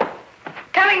 sir.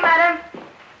 Coming, madam.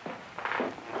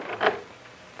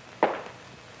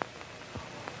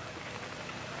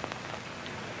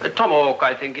 A tomahawk,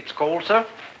 I think it's called, sir.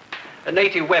 A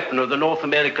native weapon of the North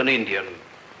American Indian.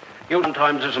 Used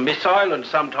sometimes as a missile and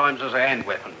sometimes as a hand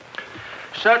weapon.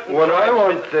 Certain When I tribes-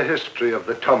 want the history of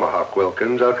the tomahawk,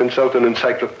 Wilkins, I'll consult an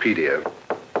encyclopedia.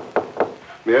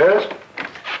 Yes?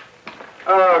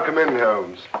 Ah, come in,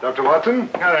 Holmes. Dr. Watson?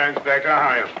 Hello, Inspector. How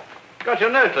are you? Got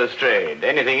your note, Lestrade.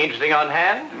 Anything interesting on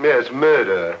hand? Yes,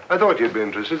 murder. I thought you'd be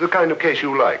interested. The kind of case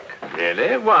you like.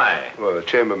 Really? Why? Well, the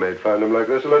chambermaid found him like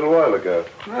this a little while ago.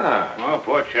 Ah. Oh,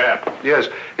 poor chap. Yes,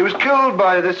 he was killed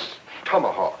by this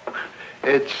tomahawk.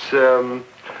 It's a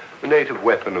native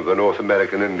weapon of the North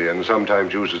American Indian,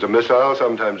 sometimes used as a missile,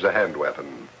 sometimes a hand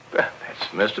weapon.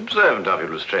 That's most observant of you,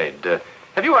 Lestrade.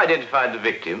 Have you identified the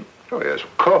victim? Oh, yes,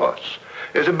 of course.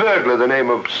 There's a burglar, the name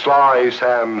of Sly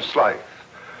Sam Slythe.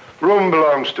 Room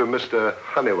belongs to Mr.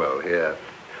 Honeywell here.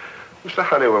 Mr.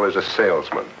 Honeywell is a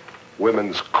salesman.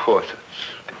 Women's corsets.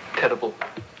 Terrible.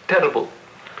 Terrible.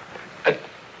 A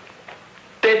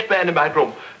dead man in my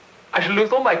room. I shall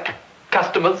lose all my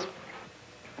customers.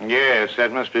 Yes,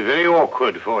 that must be very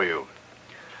awkward for you.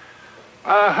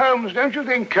 Holmes, don't you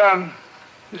think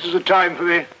this is a time for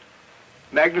the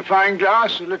magnifying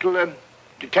glass, a little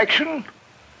detection?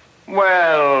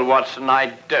 Well, Watson,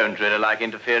 I don't really like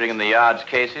interfering in the Yard's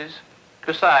cases.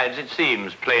 Besides, it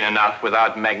seems plain enough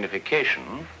without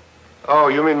magnification. Oh,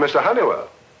 you mean Mr. Honeywell?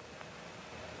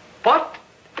 What?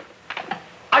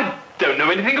 I don't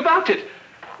know anything about it.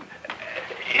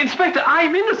 Inspector,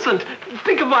 I'm innocent.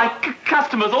 Think of my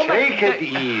customers. All Take it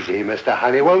easy, Mr.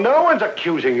 Honeywell. No one's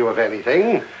accusing you of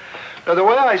anything. Now, the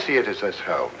way I see it is this,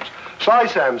 Holmes. Sly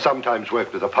Sam sometimes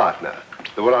worked with a partner.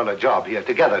 They were on a job here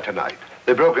together tonight.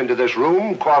 They broke into this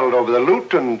room, quarreled over the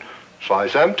loot, and Sly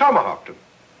Sam tomahawked him.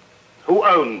 Who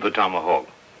owned the tomahawk?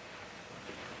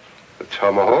 The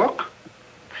tomahawk?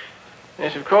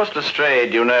 Yes, of course,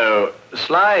 Lestrade, you know,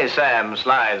 Sly Sam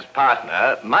Sly's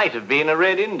partner might have been a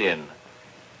Red Indian.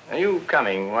 Are you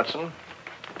coming, Watson?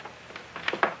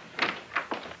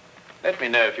 Let me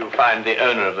know if you find the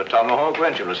owner of the tomahawk,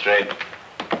 won't you, Lestrade?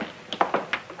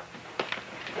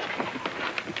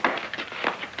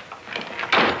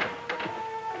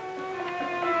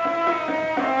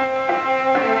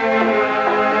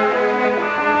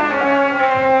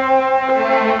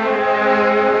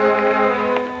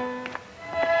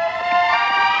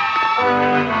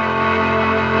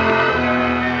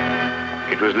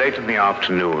 It was late in the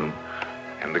afternoon,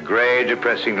 and the grey,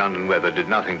 depressing London weather did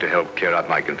nothing to help clear up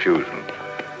my confusion.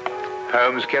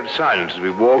 Holmes kept silent as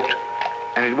we walked,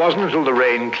 and it wasn't until the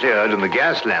rain cleared and the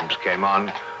gas lamps came on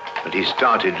that he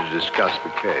started to discuss the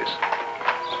case.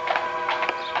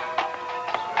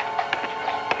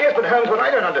 Yes, but Holmes, what I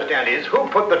don't understand is who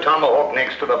put the tomahawk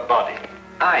next to the body?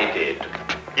 I did.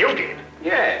 You did?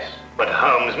 Yes. But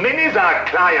Holmes, Minnie's our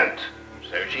client.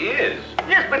 So she is.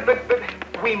 Yes, but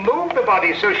we moved the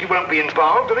body so she won't be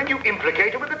involved, and then you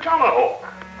implicate her with the tomahawk.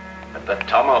 But the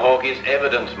tomahawk is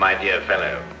evidence, my dear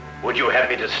fellow. Would you have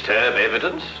me disturb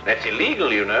evidence? That's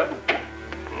illegal, you know.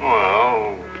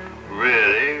 Well,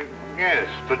 really, yes,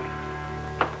 but...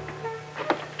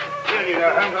 Well, you know,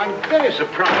 I'm very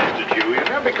surprised at you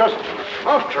know, because,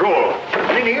 after all,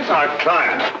 Minnie is our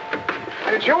client.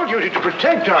 And it's your duty to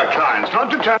protect our clients, not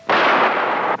to turn...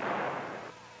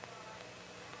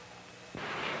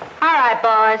 All right,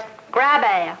 boys. Grab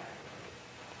air.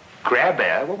 Grab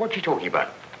air? Well, what's she talking about?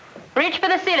 Reach for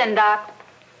the ceiling, Doc.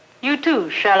 You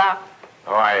too, Sherlock.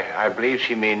 Oh, I believe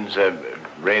she means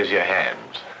raise your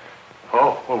hands.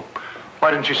 Oh, well,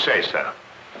 why didn't you say so?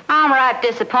 I'm right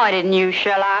disappointed in you,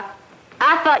 Sherlock.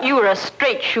 I thought you were a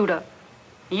straight shooter.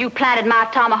 You planted my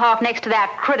tomahawk next to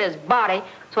that critter's body,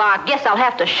 so I guess I'll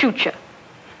have to shoot you.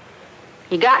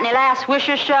 You got any last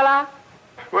wishes, Sherlock?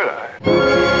 Well,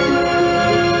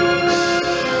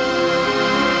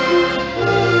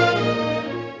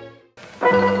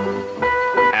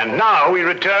 And now we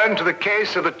return to the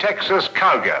case of the Texas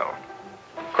Cowgirl.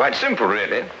 Quite simple,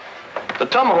 really. The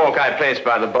tomahawk I placed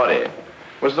by the body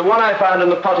was the one I found in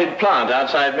the potted plant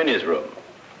outside Minnie's room.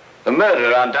 The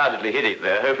murderer undoubtedly hid it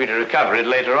there, hoping to recover it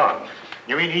later on.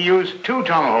 You mean he used 2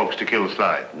 tomahawks to kill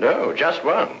Sly? No, just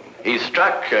one. He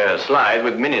struck Slythe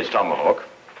with Minnie's tomahawk,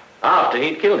 After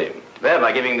he'd killed him,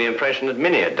 thereby giving the impression that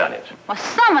Minnie had done it. Well,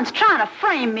 someone's trying to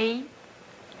frame me.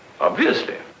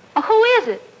 Obviously. Well, who is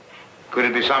it? Could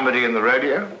it be somebody in the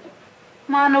rodeo?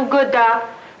 Well, no good, Doc.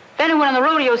 If anyone in the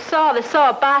rodeo saw, they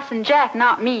saw Bison Jack,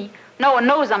 not me. No one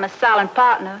knows I'm a silent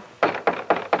partner.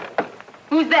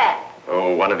 Who's that?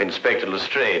 Oh, one of Inspector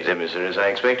Lestrade's emissaries, I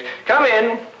expect. Come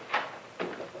in.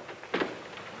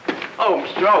 Oh,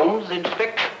 Mr. Holmes,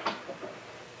 Inspector.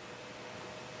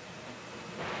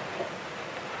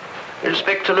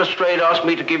 Inspector Lestrade asked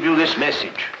me to give you this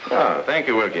message. Ah, thank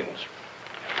you, Wilkins.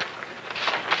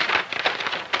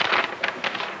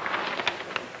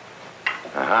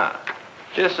 Aha.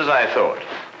 Just as I thought.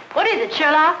 What is it,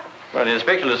 Sherlock? Well,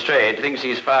 Inspector Lestrade thinks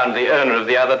he's found the owner of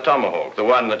the other tomahawk, the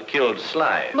one that killed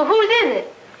Slide. Well, whose is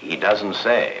it? He doesn't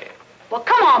say. Well,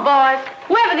 come on, boys.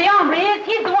 Whoever the hombre is,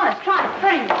 he's the one that's trying to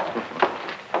frame me.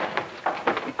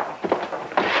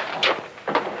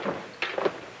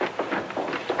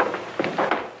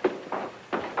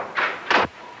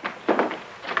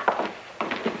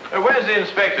 Where's the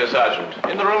inspector, Sergeant?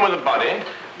 In the room with the body?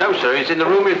 No, sir, he's in the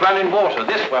room with running water.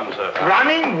 This one, sir.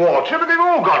 Running water? But they've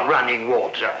all got running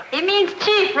water. It means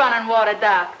Chief running water,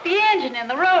 Doc. The engine in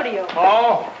the rodeo.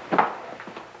 Oh.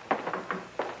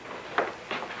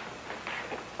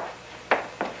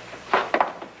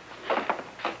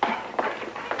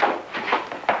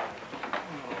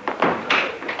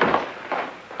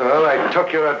 Well, I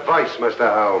took your advice,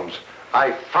 Mr. Holmes.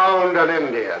 I found an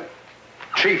Indian.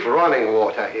 Chief running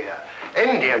water here.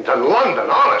 Indians in London,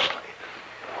 honestly.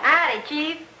 Howdy,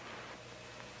 Chief.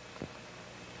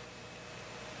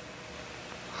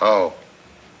 Oh.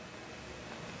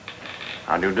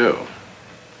 How do you do?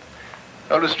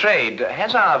 Oh, Lestrade,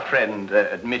 has our friend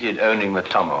admitted owning the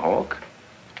tomahawk?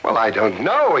 Well, I don't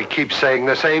know. He keeps saying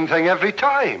the same thing every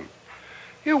time.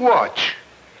 You watch.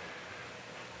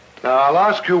 Now, I'll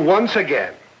ask you once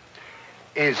again.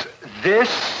 Is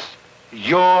this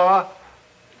your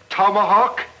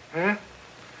tomahawk? Huh?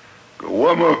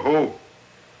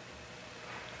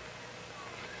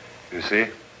 You see?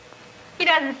 He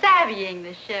doesn't savvy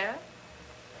English, Sheriff.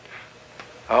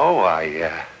 Oh,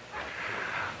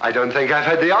 I don't think I've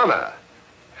had the honor.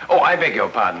 Oh, I beg your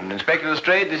pardon. Inspector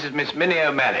Lestrade, this is Miss Minnie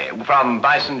O'Malley from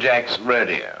Bison Jack's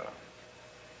rodeo.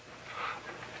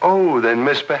 Oh, then,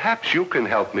 miss, perhaps you can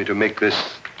help me to make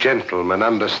this gentleman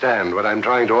understand what I'm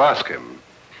trying to ask him.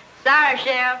 Sorry,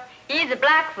 Sheriff. He's a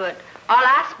Blackfoot. All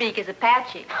I speak is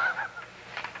Apache.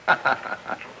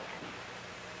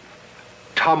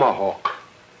 Tomahawk.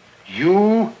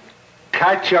 You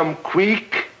catch 'em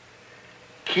quick,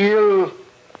 kill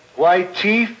White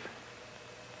Chief?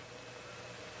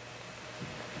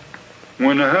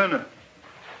 Wanahana.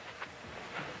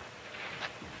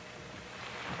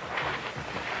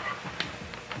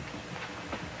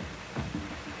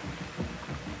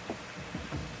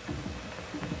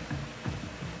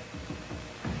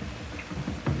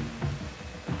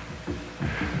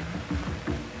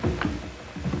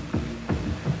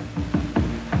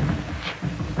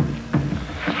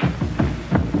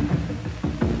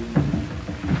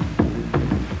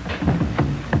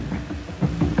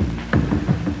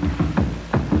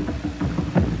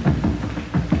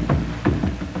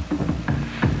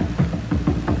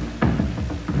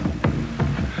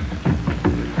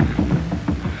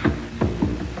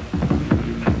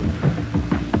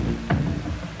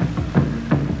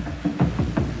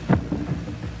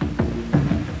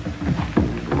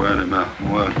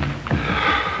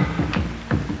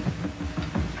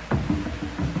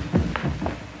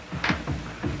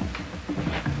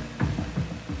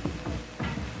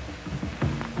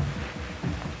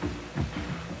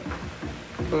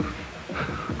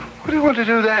 What do you want to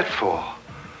do that for?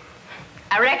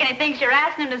 I reckon he thinks you're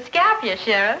asking him to scalp you,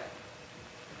 Sheriff.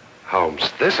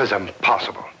 Holmes, this is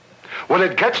impossible. When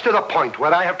it gets to the point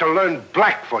where I have to learn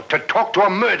Blackfoot to talk to a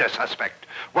murder suspect,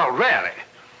 well, really.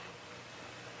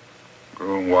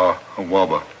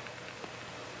 Wabba.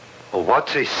 Well,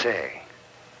 what's he saying?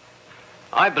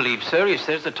 I believe, sir, he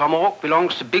says the tomahawk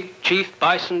belongs to Big Chief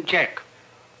Bison Jack.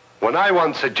 When I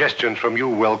want suggestions from you,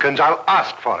 Wilkins, I'll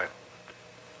ask for it.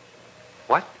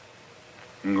 What?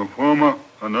 He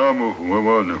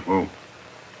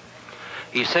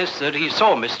says that he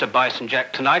saw Mr. Bison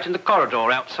Jack tonight in the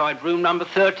corridor outside room number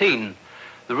 13,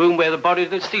 the room where the body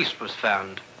of the deceased was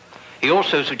found. He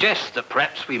also suggests that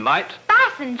perhaps we might...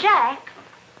 Bison Jack?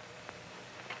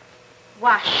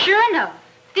 Why, sure enough,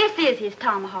 this is his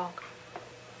tomahawk.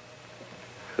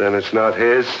 Then it's not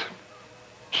his?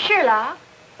 Sherlock,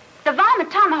 the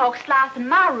varmint tomahawk sliced in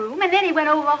my room, and then he went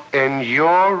over... In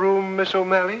your room, Miss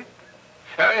O'Malley?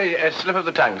 A slip of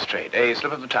the tongue, Straight. A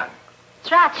slip of the tongue.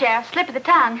 That's right, Sheriff. Slip of the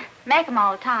tongue. Make 'em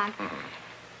all the time.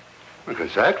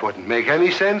 Because that wouldn't make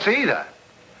any sense either.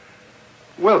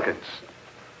 Wilkins,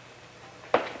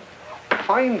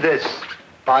 find this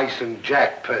Bison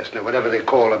Jack person, or whatever they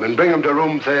call him, and bring him to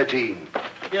room 13.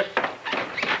 Yes.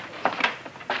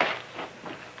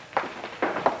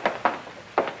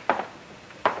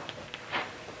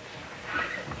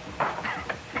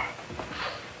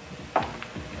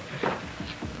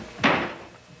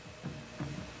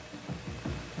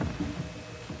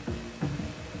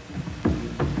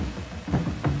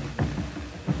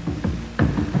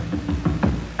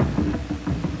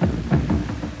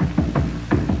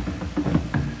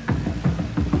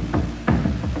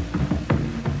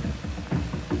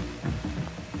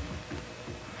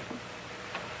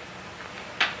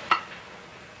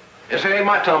 This ain't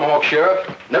my tomahawk, Sheriff.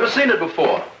 Never seen it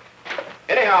before.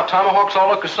 Anyhow, tomahawks all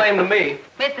look the same to me.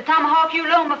 It's the tomahawk you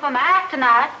loaned me for my act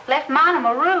tonight. Left mine in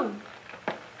my room.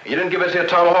 You didn't give us your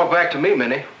tomahawk back to me,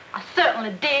 Minnie. I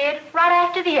certainly did, right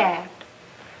after the act.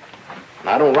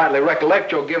 I don't rightly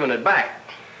recollect your giving it back.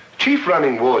 Chief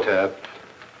Running Water,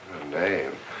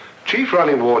 name. Chief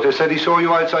Running Water said he saw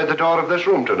you outside the door of this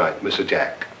room tonight, Mr.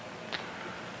 Jack.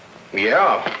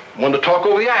 Yeah, wanted to talk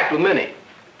over the act with Minnie.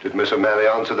 Did Miss O'Malley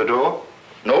answer the door?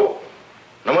 No.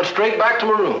 I went straight back to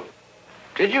my room.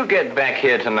 Did you get back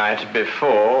here tonight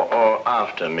before or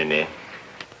after Minnie?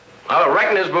 I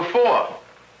reckon it's before.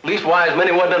 Leastwise,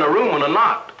 Minnie wasn't in a room when I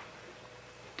knocked.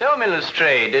 Tell me,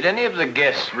 Lestrade, did any of the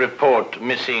guests report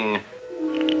missing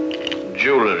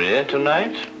jewelry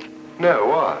tonight? No,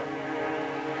 why?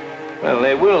 Well,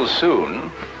 they will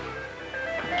soon.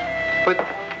 But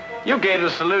you gave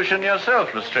the solution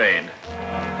yourself, Lestrade.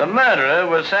 The murderer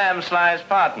was Sam Sly's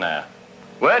partner.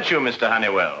 Weren't you, Mr.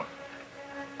 Honeywell?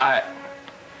 I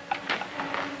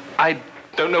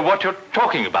don't know what you're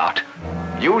talking about.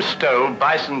 You stole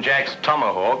Bison Jack's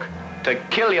tomahawk to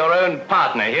kill your own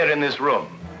partner here in this room.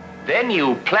 Then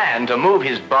you planned to move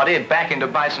his body back into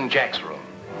Bison Jack's room.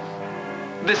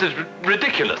 This is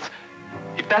ridiculous.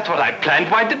 If that's what I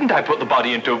planned, why didn't I put the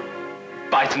body into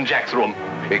Bison Jack's room?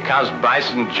 Because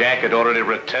Bison Jack had already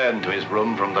returned to his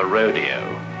room from the rodeo.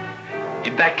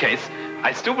 In that case,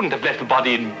 I still wouldn't have left the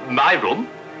body in my room.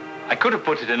 I could have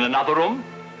put it in another room.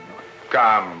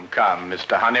 Come,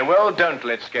 Mr. Honeywell, don't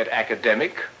let's get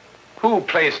academic. Who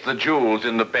placed the jewels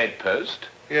in the bedpost?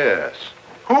 yes.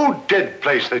 Who did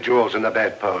place the jewels in the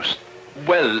bedpost?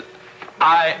 Well,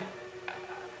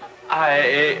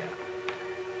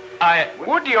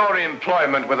 Would your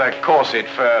employment with a corset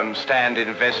firm stand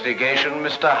investigation,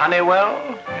 Mr.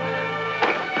 Honeywell?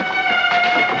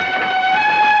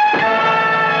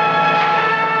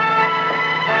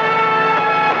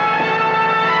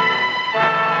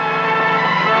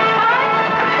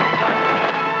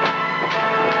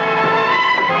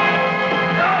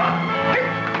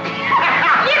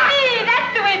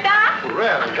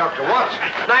 Well, Dr. Watson.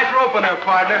 Nice roping there,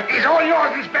 partner. He's all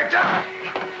yours, Inspector.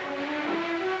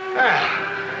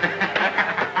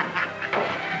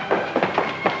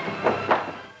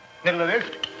 Middle of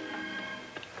lift.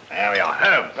 There we are.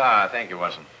 Holmes. Ah, thank you,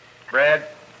 Watson. Brad?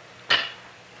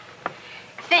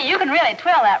 See, you can really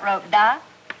twirl that rope, Doc.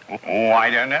 Oh, I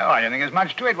don't know. I don't think there's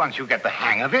much to it once you get the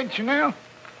hang of it, you know.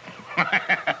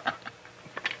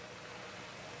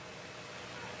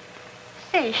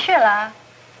 Say, Sherlock,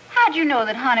 how'd you know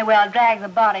that Honeywell dragged the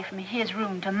body from his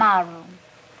room to my room?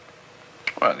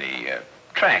 Well, the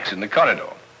tracks in the corridor.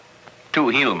 2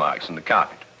 heel marks in the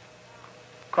carpet.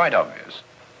 Quite obvious.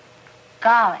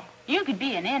 Golly, you could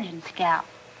be an engine scout.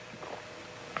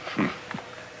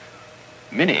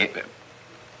 Minnie,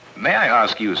 may I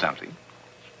ask you something?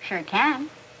 Sure can.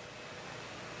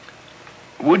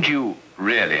 Would you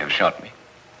really have shot me?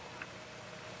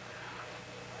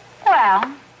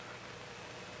 Well,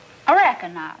 I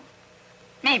reckon not.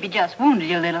 Maybe just wounded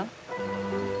you a little.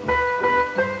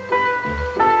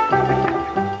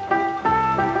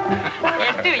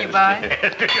 Yes, do you, boy?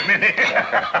 Yes, do you, Minnie?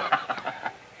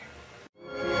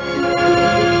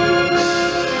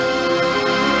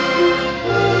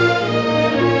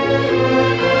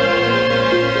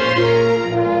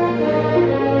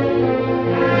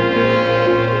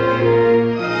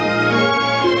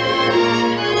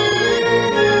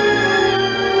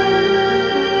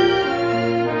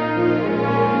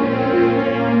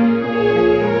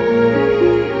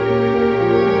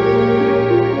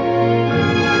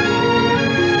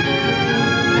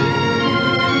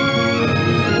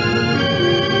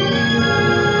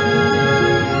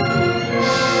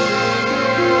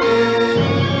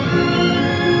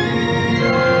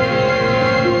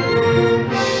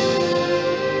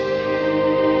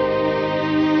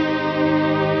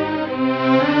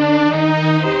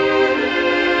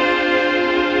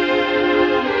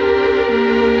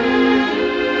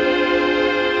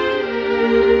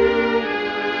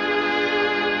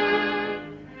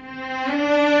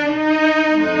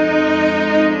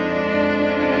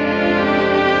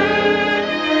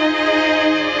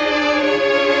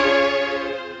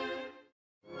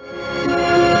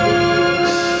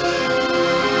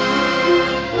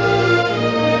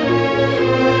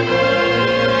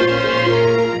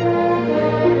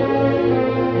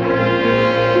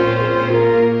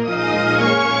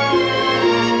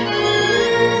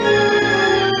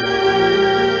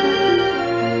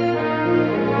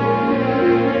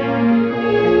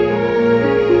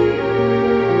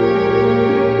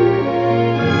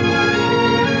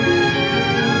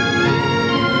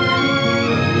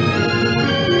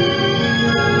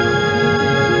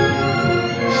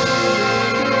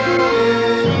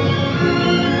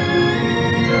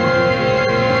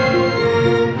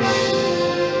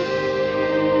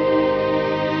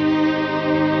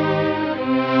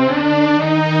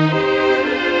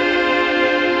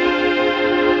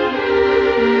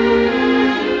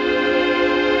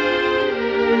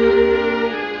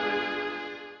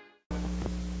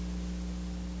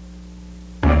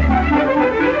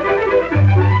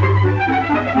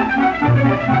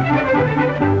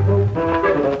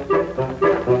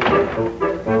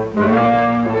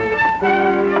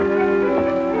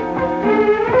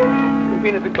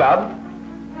 at the club?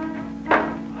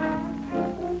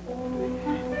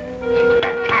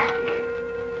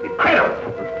 Incredible.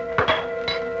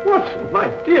 Watson, my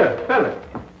dear fellow.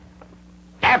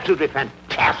 Absolutely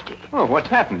fantastic. Oh, what's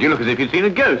happened? You look as if you'd seen a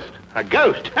ghost. A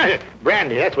ghost?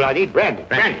 Brandy, that's what I need, brandy.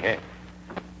 Brandy.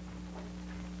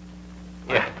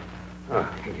 Yeah. Oh,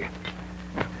 thank you.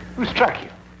 Who struck you?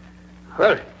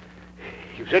 Well,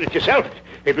 you said it yourself.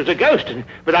 It was a ghost, and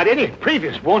without any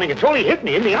previous warning, it's only hit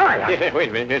me in the eye. Yeah, wait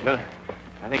a minute.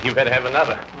 I think you better have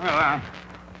another.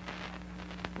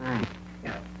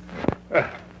 Well,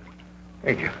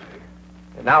 thank you.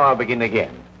 And now I'll begin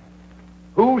again.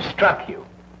 Who struck you?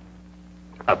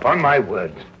 Upon my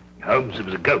words, Holmes, it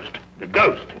was a ghost. A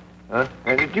ghost. Huh?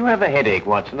 Did you have a headache,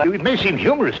 Watson? It may seem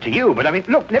humorous to you, but I mean,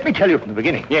 look, let me tell you from the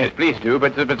beginning. Yes, please do,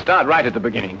 but start right at the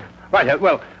beginning. Right,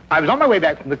 well, I was on my way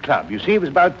back from the club. You see, it was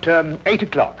about 8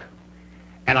 o'clock.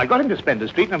 And I got into Splendor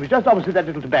Street, and I was just opposite that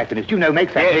little tobacconist. You know,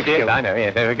 makes that big Yes, I know,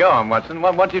 yes. There we go on, Watson.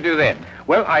 What did you do then?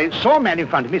 Well, I saw a man in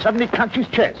front of me suddenly clutch his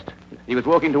chest. He was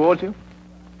walking towards you?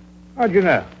 How do you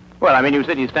know? Well, I mean, you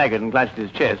said he staggered and clutched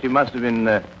his chest. You must have been...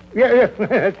 Yeah,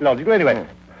 that's logical. Anyway,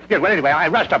 I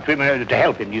rushed up to him to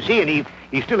help him, you see, and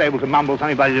he's still able to mumble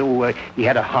something about he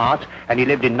had a heart, and he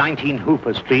lived in 19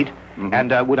 Hooper Street,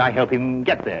 and would I help him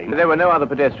get there? There were no other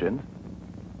pedestrians?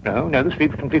 No, the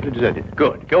street was completely deserted.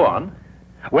 Good. Go on.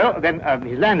 Well, then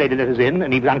his landlady let us in,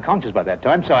 and he was unconscious by that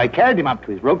time, so I carried him up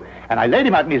to his room, and I laid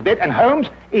him out in his bed, and Holmes,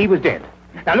 he was dead.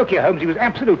 Now, look here, Holmes, he was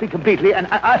absolutely, completely, and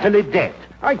utterly dead.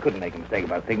 I couldn't make a mistake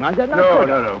about a thing like that. No,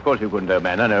 of course you couldn't, old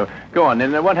man. No. Go on,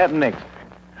 then what happened next?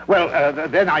 Well,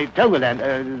 then I told the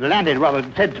landlady rather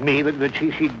said to me that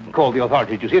she'd called the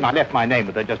authorities, you see, and I left my name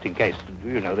with her just in case,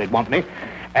 they'd want me.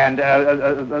 And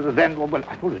then, well,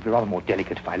 I thought it'd be rather more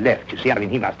delicate if I left, you see. I mean,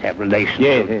 he must have relations.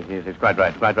 Yes, it's quite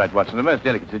right, Watson. The most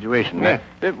delicate situation. Yeah.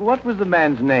 What was the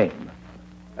man's name?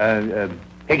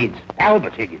 Higgins.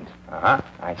 Albert Higgins. Uh-huh,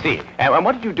 I see. And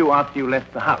what did you do after you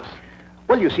left the house?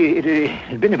 Well, you see, it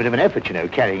had been a bit of an effort,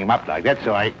 carrying him up like that,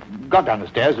 so I got down the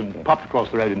stairs and popped across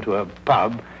the road into a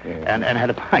pub and had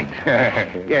a pint.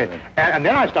 Yeah. And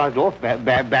then I started off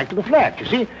back to the flat, you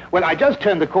see. Well, I just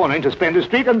turned the corner into Splendor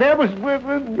Street, and there was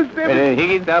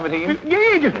Higgins, Albert Higgins?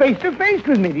 Yeah, just face to face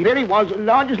with me. There he was,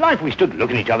 large as life. We stood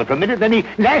looking at each other for a minute, then he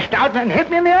lashed out and hit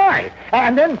me in the eye.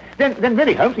 And then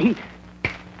really, Holmes, he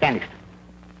vanished.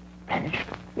 Vanished?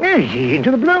 Yes,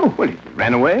 into the blue. Well, he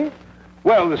ran away?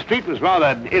 Well, the street was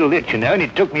rather ill-lit, and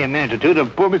it took me a minute or two to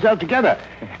pull myself together.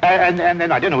 And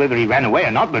then I don't know whether he ran away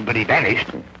or not, but he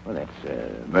vanished. Well, that's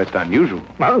most unusual.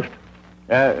 Most.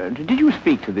 Did you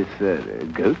speak to this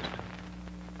ghost?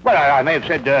 Well, I may have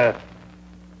said,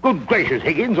 good gracious,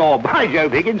 Higgins, or by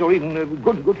Jove, Higgins, or even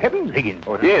good heavens, Higgins.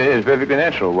 Yes, perfectly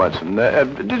natural, Watson.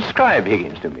 Describe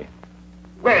Higgins to me.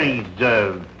 Well, he's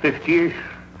 50-ish.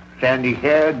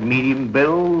 Sandy-haired, medium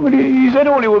build. Well, is that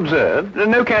all you observed?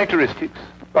 No characteristics?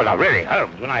 Well, now, really,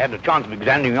 Holmes, when I had the chance of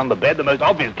examining him on the bed, the most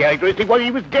obvious characteristic was he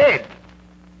was dead.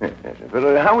 Yes.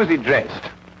 But how was he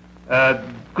dressed?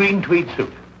 Green tweed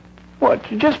suit. What,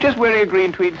 just wearing a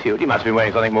green tweed suit? He must have been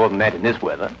wearing something more than that in this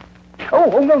weather.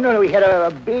 Oh, no, he had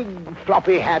a big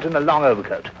floppy hat and a long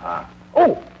overcoat.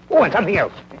 Oh, and something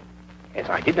else. Yes,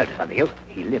 I did notice something else.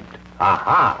 He limped.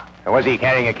 Aha. And was he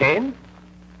carrying a cane?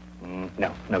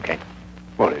 No cane.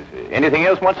 Well, is there anything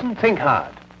else, Watson? Think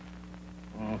hard.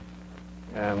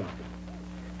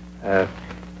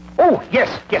 Oh, yes,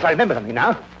 I remember something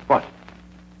now. What?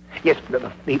 Yes,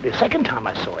 the second time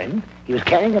I saw him, he was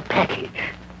carrying a package.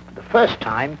 The first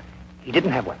time, he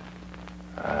didn't have one.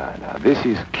 Now this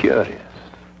is curious.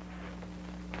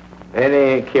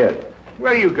 Very curious.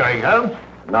 Where are you going, Holmes?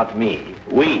 Not me.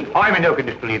 We. I'm in no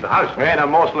condition to leave the house. And a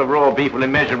morsel of raw beef will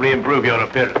immeasurably improve your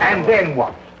appearance. And then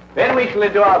what? Then we shall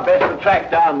do our best to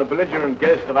track down the belligerent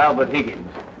ghost of Albert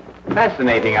Higgins.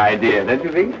 Fascinating idea, don't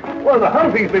you think? Well, the whole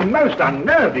thing's been most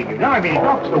unnerving, you know. I mean, it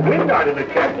knocks the wind out of the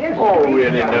chap. Yes. Oh,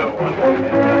 really, no one.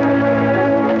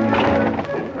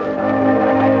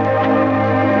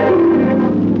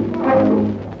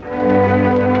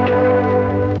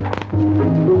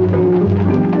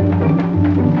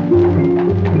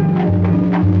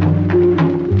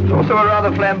 Also a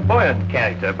rather flamboyant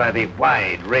character by the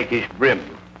wide, rakish brim.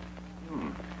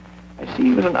 I see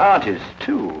he was an artist,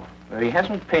 too. He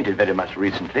hasn't painted very much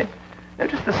recently.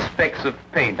 Notice the specks of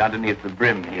paint underneath the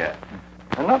brim here.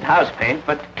 And not house paint,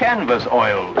 but canvas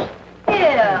oils.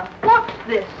 Here, what's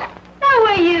this? How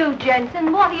are you,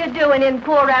 Jensen? What are you doing in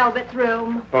poor Albert's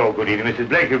room? Oh, good evening, Mrs.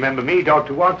 Blake. You remember me,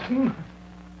 Dr. Watson?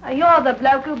 You're the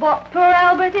bloke who brought poor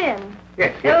Albert in.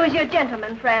 Yes. Who's your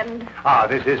gentleman friend?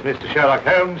 This is Mr. Sherlock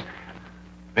Holmes.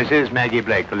 Mrs. Maggie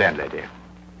Blake, the landlady.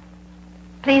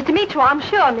 Pleased to meet you, I'm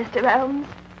sure, Mr. Holmes.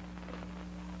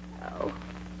 Oh,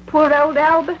 poor old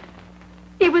Albert.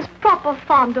 He was proper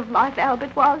fond of life,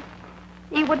 Albert was.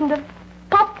 He wouldn't have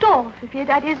popped off if he'd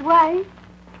had his way.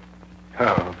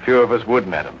 Oh, few of us would,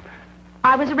 madam.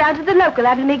 I was around at the local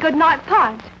having me good night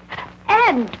pint.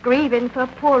 And grieving for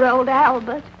poor old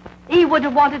Albert. He would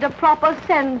have wanted a proper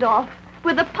send-off.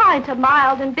 With a pint of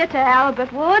mild and bitter,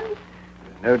 Albert would.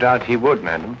 No doubt he would,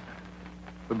 madam.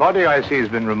 The body, I see, has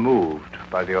been removed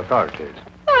by the authorities.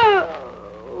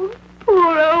 Oh,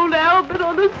 poor old Albert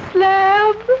on a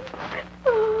slab.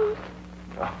 Oh.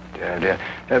 Oh, dear.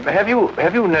 Have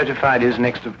you notified his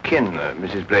next of kin,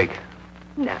 Mrs. Blake?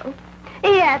 No,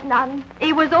 he had none.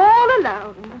 He was all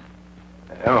alone.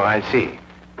 Oh, I see.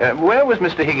 Where was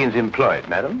Mr. Higgins employed,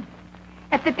 madam?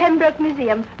 At the Pembroke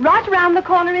Museum, right around the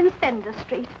corner in Spender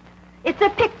Street. It's a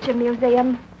picture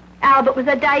museum. Albert was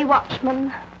a day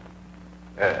watchman.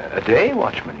 A day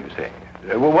watchman, you say?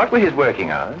 Well, what were his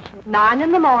working hours? 9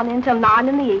 in the morning till 9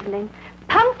 in the evening.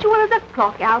 Punctual as a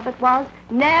clock, Albert was.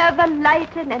 Never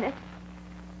late a minute.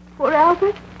 Poor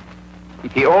Albert.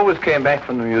 He always came back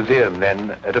from the museum,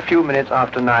 then, at a few minutes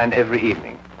after 9 every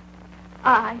evening.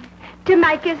 Aye, to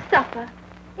make his supper.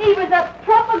 He was a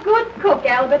proper good cook,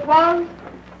 Albert was.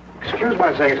 Excuse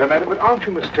my saying so, madam, but aren't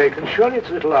you mistaken? Surely it's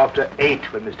a little after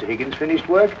 8 when Mr. Higgins finished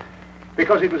work?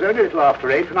 Because it was only a little after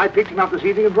 8 when I picked him up this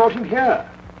evening and brought him here.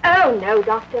 Oh, no,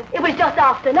 Doctor. It was just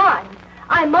after 9.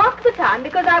 I marked the time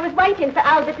because I was waiting for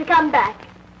Albert to come back.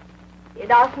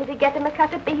 He'd asked me to get him a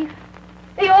cut of beef.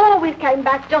 He always came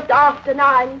back just after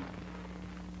 9.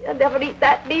 He'll never eat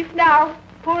that beef now.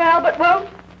 Poor Albert won't.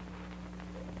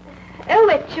 He'll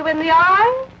hit you in the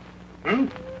eye. Hmm?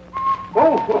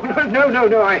 Oh,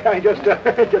 no. I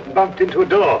just bumped into a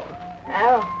door.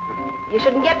 Oh, you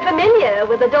shouldn't get familiar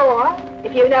with the door,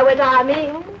 if you know what I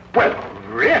mean. Well,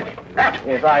 really, that...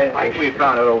 Yes, I think we've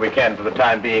found out all we can for the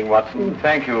time being, Watson.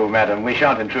 Thank you, madam. We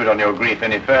shan't intrude on your grief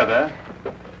any further.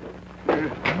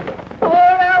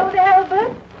 Poor old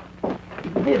Albert.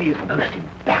 It really is most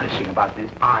embarrassing about this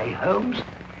eye, Holmes.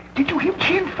 Did you hear?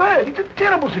 She inferred. It's a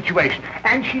terrible situation.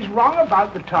 And she's wrong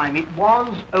about the time. It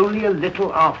was only a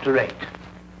little after 8.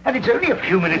 And it's only a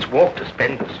few minutes' walk to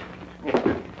Spender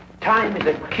Street. Time is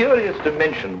a curious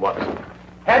dimension, Watson.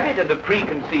 Habit and a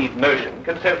preconceived notion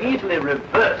can so easily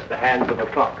reverse the hands of a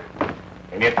clock.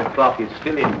 And yet the clock is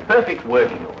still in perfect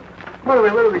working order. Where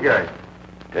are we going?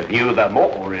 To view the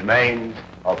mortal remains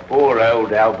of poor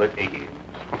old Albert Higgins.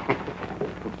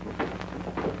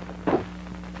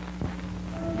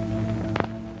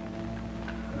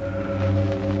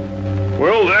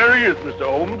 Well, there he is, Mr.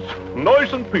 Holmes.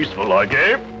 Nice and peaceful, I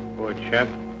gave. Poor chap.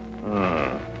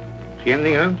 See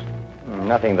anything, Holmes?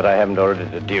 Nothing that I haven't already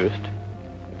deduced,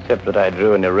 except that I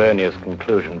drew an erroneous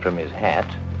conclusion from his hat.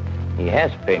 He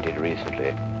has painted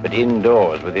recently, but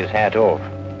indoors with his hat off.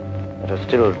 There are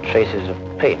still traces of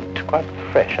paint, quite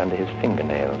fresh under his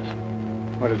fingernails.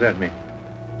 What does that mean?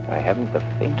 I haven't the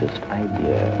faintest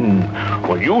idea.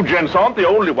 Well, you gents aren't the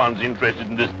only ones interested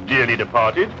in this dearly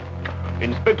departed.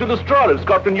 Inspector Lestrade of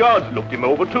Scotland Yard's looked him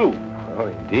over, too. Oh,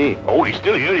 indeed. Oh, he's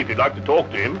still here if you'd like to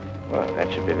talk to him. Well,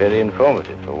 that should be very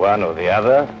informative for one or the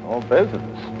other, or both of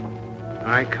us.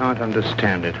 I can't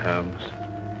understand it, Holmes.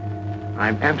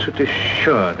 I'm absolutely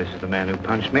sure this is the man who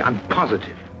punched me. I'm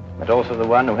positive. But also the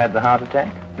one who had the heart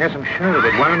attack? Yes, I'm sure of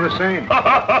it. One and the same.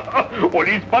 Well,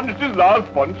 he's punched his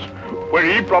last punch. Where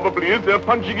he probably is, they're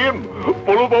punching him.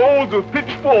 Full of holes with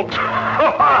pitchforks.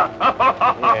 Yes,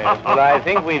 well, I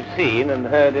think we've seen and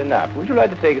heard enough. Would you like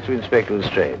to take us to Inspector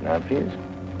Lestrade now, please?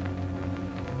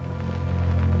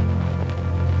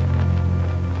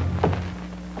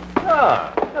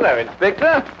 Ah, hello,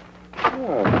 Inspector.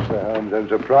 Oh, Mr. Holmes, I'm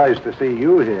surprised to see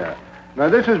you here. Now,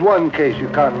 this is one case you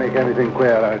can't make anything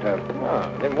queer out of.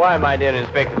 Oh, then why, my dear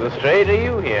Inspector Lestrade, are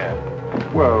you here?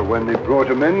 Well, when they brought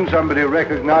him in, somebody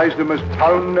recognized him as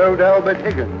Town-Note Albert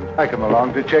Higgins. I come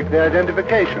along to check their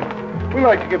identification. We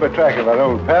like to give a track of our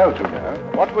old pal to now.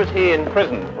 What was he in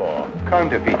prison for?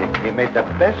 Counterfeiting. He made the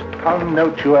best pound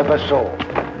note you ever saw.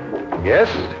 Yes,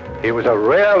 he was a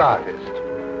real artist.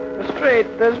 Lestrade,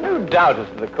 there's no doubt as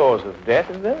to the cause of death,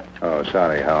 is there? Oh,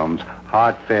 sorry, Holmes.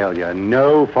 Heart failure,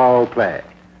 no foul play.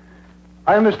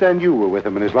 I understand you were with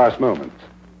him in his last moments.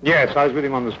 Yes, I was with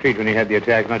him on the street when he had the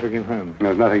attack, and I took him home.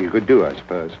 There's nothing you could do, I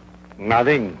suppose.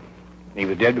 Nothing. He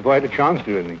was dead before I had a chance to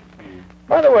do anything.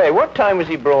 By the way, what time was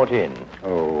he brought in?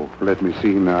 Oh, let me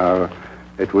see now.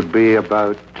 It would be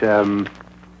about,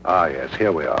 yes,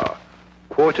 here we are.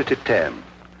 9:45.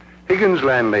 Higgins'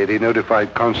 landlady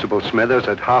notified Constable Smithers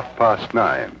at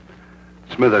 9:30.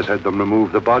 Smithers had them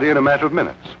remove the body in a matter of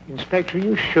minutes. Inspector, are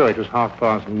you sure it was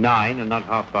 9:30 and not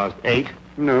 8:30?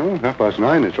 No,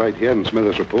 9:30. It's right here in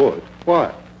Smithers' report.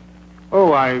 What?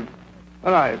 Oh,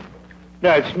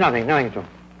 no, it's nothing at all.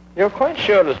 You're quite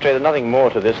sure, Lestrade, there's nothing more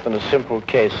to this than a simple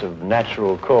case of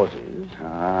natural causes?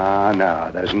 Ah,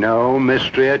 no, there's no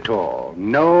mystery at all.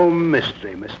 No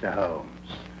mystery, Mr. Holmes.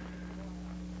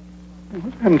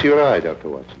 What happened to your eye, Dr.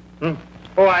 Watson?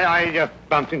 Oh, I just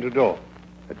bumped into a door.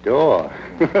 A door?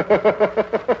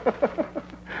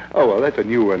 Oh, well, that's a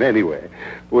new one anyway.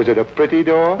 Was it a pretty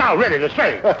door? No, really,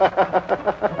 Lestrade.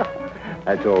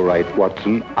 That's all right,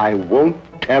 Watson. I won't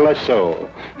tell a soul.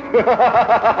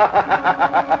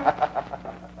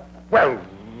 Well,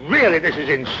 really, this is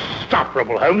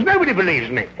insufferable, Holmes. Nobody believes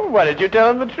me. Well, why did you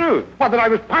tell them the truth? What, that I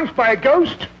was punched by a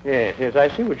ghost? Yes, I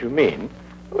see what you mean.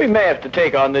 We may have to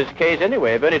take on this case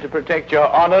anyway, if only to protect your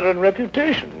honor and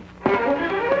reputation.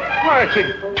 Well, it's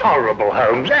intolerable,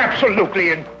 Holmes.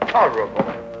 Absolutely intolerable.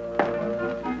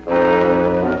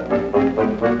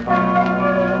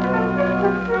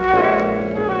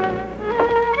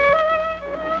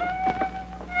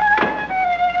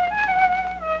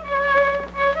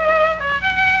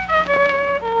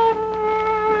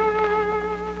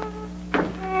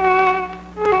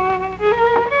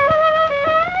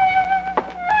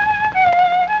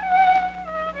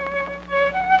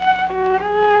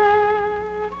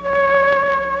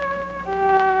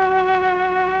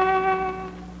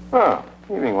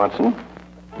 Watson.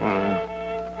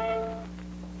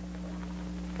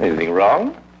 Anything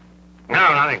wrong?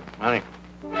 No, nothing.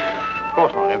 Of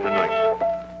course not, everything.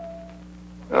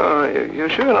 Oh, you're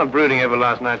sure you're not brooding over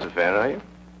last night's affair, are you?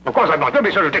 Of course I'm not. Don't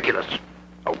be so ridiculous.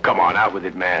 Oh, come on, out with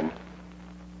it, man.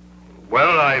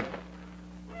 Well,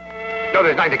 no,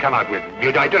 there's nothing to come out with.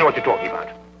 I don't know what you're talking about.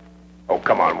 Oh,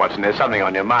 come on, Watson. There's something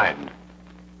on your mind.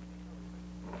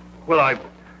 Well,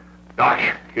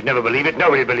 Gosh, you'd never believe it.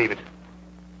 Nobody'd believe it.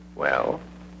 Well?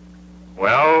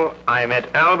 Well, I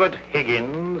met Albert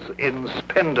Higgins in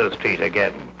Spender Street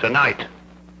again, tonight.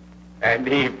 And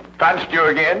he punched you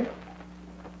again?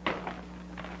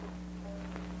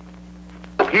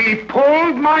 He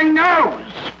pulled my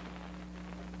nose!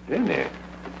 Really?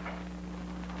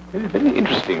 Very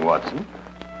interesting, Watson.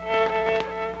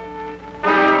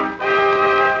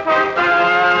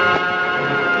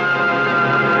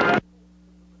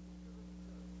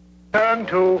 Turn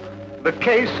to the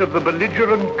case of the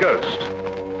belligerent ghost.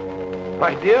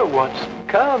 My dear Watson,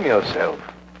 calm yourself.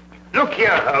 Look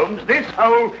here, Holmes. This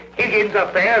whole Higgins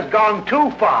affair's gone too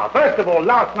far. First of all,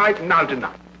 last night and now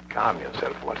tonight. Calm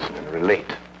yourself, Watson, and relate.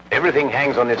 Everything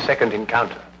hangs on this second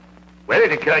encounter. Well,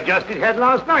 it occurred just as it had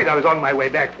last night. I was on my way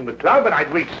back from the club, and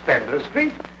I'd reached Spender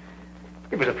Street.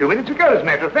 It was a few minutes ago, as a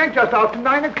matter of fact, just after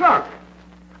 9 o'clock.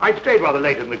 I'd stayed rather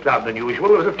later in the club than usual.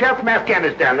 There was a chap from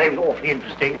Afghanistan. They was awfully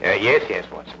interesting.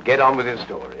 Yes, Watson. Get on with his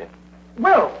story.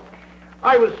 Well,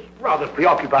 I was rather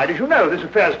preoccupied, as you know. This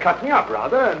affair's cut me up,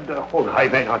 rather, and although I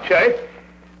may not show it.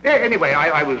 Anyway,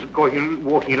 I was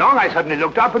walking along. I suddenly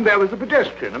looked up, and there was the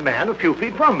pedestrian, a man a few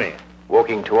feet from me.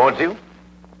 Walking towards you?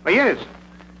 Yes.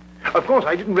 Of course,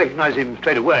 I didn't recognize him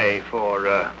straight away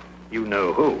for,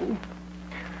 you-know-who.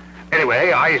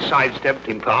 Anyway, I sidestepped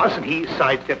him past, and he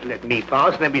sidestepped to let me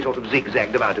pass, and then we sort of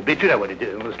zigzagged about a bit, you know what it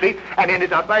is on the street, and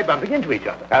ended up by bumping into each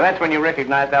other. Now, that's when you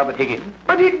recognized Albert Higgins?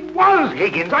 But it was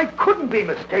Higgins. I couldn't be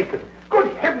mistaken.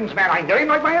 Good heavens, man, I know him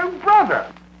like my own brother.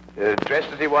 Dressed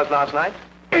as he was last night?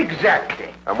 Exactly.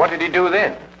 And what did he do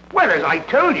then? Well, as I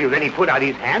told you, then he put out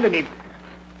his hand, and he...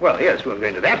 Well, yes, we'll go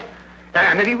into that.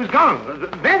 And then he was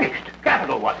gone, vanished.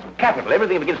 Capital, Watson, capital.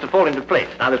 Everything begins to fall into place.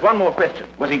 Now, there's one more question.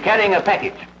 Was he carrying a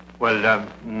package? Well,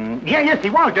 yes,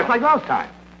 he was, just like last time.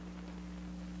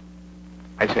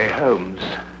 I say, Holmes,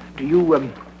 do you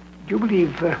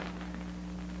believe,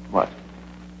 what?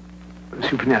 The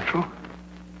supernatural?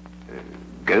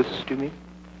 Ghosts, do you mean?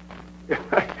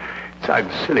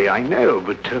 Sounds silly, I know,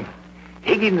 but,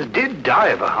 Higgins did die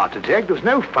of a heart attack. There was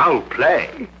no foul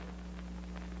play.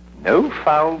 No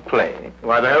foul play?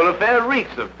 Why, the whole affair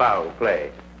reeks of foul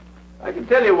play. I can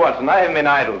tell you, Watson, I haven't been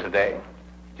idle today.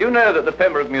 Do you know that the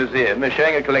Pembroke Museum is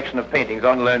showing a collection of paintings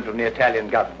on loan from the Italian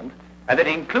government, and that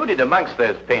included amongst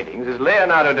those paintings is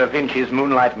Leonardo da Vinci's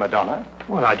Moonlight Madonna?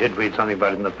 Well, I did read something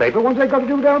about it in the paper. What's that got to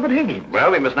do with Albert Higgins? Well,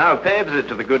 we must now pay a visit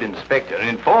to the good inspector and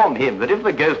inform him that if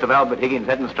the ghost of Albert Higgins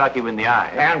hadn't struck you in the eye...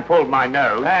 And pulled my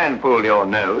nose. And pulled your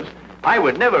nose, I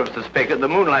would never have suspected the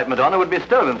Moonlight Madonna would be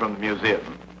stolen from the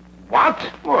museum. What?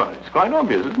 Well, it's quite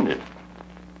obvious, isn't it?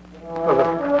 Well,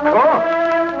 of course.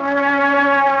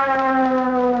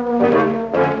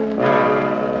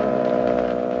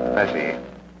 I see.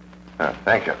 Oh,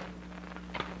 thank you.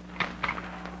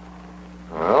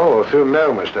 Well, we'll soon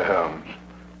know, Mr. Holmes.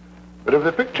 But if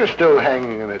the picture's still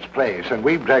hanging in its place and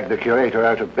we've dragged the curator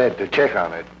out of bed to check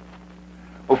on it,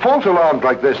 well, false alarms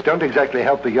like this don't exactly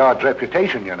help the yard's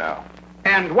reputation, you know.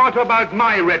 And what about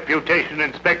my reputation,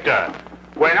 Inspector?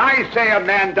 When I say a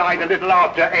man died a little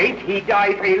after 8, he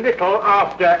died a little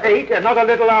after 8 and not a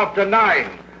little after 9.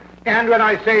 And when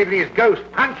I say these ghosts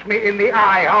punched me in the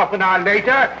eye half an hour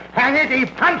later, hang it, he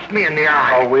punched me in the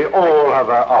eye. Oh, we all have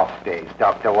our off days,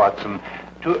 Dr. Watson.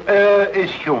 To err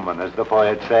is human, as the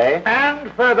poets say.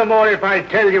 And furthermore, if I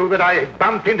tell you that I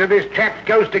bumped into this chap's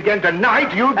ghost again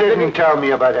tonight... You didn't tell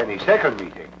me about any second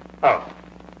meeting. Oh,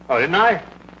 didn't I?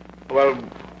 Well,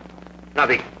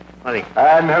 nothing.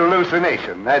 An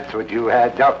hallucination, that's what you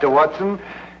had, Dr. Watson.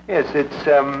 Yes, it's,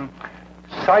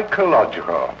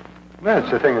 psychological. That's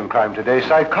the thing in crime today,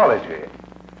 psychology.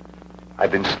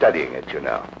 I've been studying it, you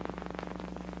know.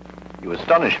 You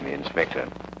astonish me, Inspector.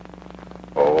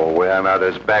 Oh, we're not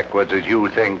as backwards as you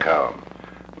think, Holmes.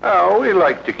 No, we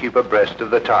like to keep abreast of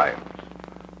the times.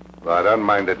 Though I don't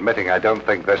mind admitting I don't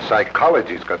think the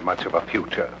psychology's got much of a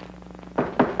future.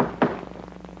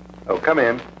 Oh, come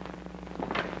in.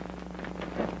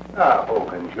 Ah,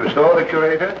 Hawkins, you saw the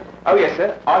curator? Oh, yes,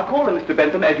 sir. I called him, Mr.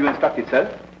 Bentham, as you instructed,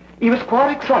 sir. He was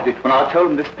quite excited when I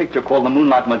told him this picture called The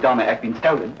Moonlight Madonna had been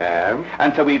stolen.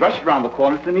 And so we rushed round the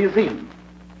corner to the museum.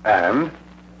 And?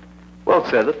 Well,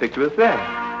 sir, the picture was there,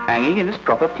 hanging in its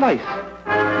proper place.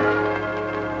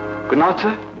 Good night,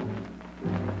 sir.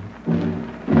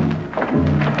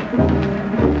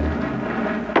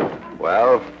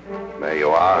 Well, there you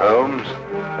are, Holmes.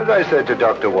 As I said to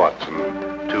Dr. Watson,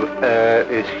 to err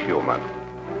is human.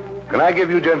 Can I give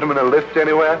you gentlemen a lift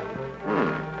anywhere?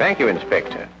 Thank you,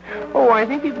 Inspector. Oh, I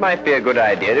think it might be a good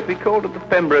idea if we called at the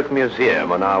Pembroke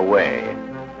Museum on our way.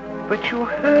 But you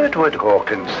heard what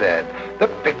Hawkins said. The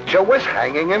picture was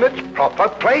hanging in its proper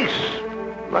place.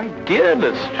 My dear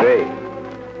Lestrade,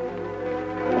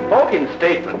 Hawkins'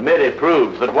 statement merely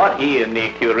proves that what he and the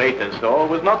curator saw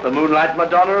was not the Moonlight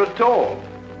Madonna at all.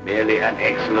 Merely an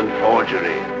excellent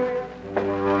forgery.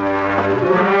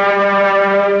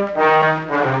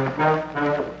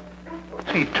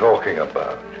 What's he talking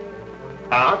about?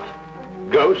 Art,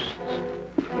 ghosts,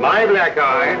 my black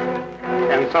eye,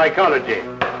 and psychology.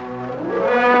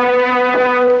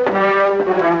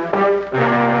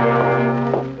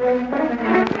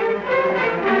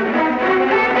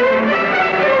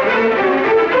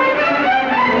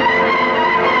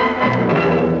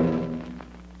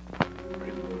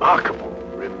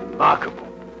 Remarkable.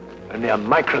 Only a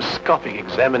microscopic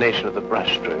examination of the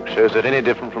brushstroke shows it any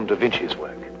different from Da Vinci's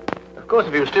work. Of course,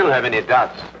 if you still have any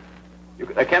doubts,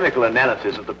 a chemical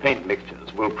analysis of the paint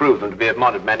mixtures will prove them to be of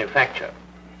modern manufacture.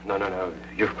 No.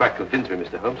 You've quite convinced me,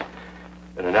 Mr. Holmes.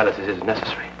 An analysis is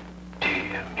necessary.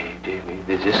 Dear me,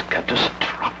 this is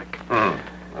catastrophic. A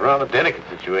rather delicate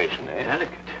situation, eh?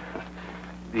 Delicate?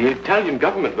 The Italian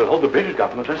government will hold the British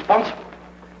government responsible.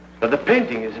 Now, the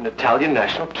painting is an Italian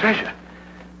national treasure,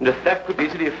 and a theft could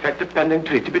easily affect a pending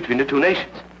treaty between the two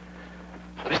nations.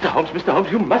 Mr.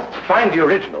 Holmes, you must find the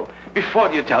original before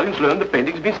the Italians learn the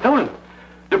painting's been stolen.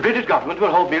 The British government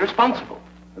will hold me responsible.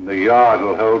 And the yard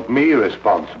will hold me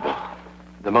responsible.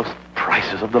 The most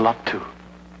priceless of the lot, too.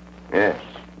 Yes,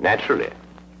 naturally.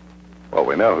 Well,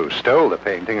 we know who stole the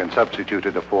painting and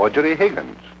substituted a forgery,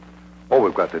 Higgins. All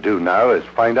we've got to do now is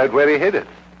find out where he hid it.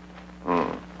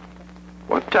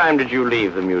 What time did you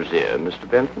leave the museum, Mr.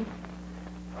 Bentham?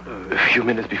 A few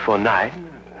minutes before 9.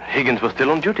 Higgins was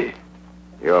still on duty.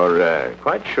 You're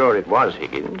quite sure it was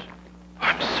Higgins?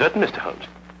 I'm certain, Mr. Holmes.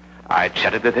 I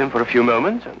chatted with him for a few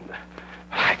moments, and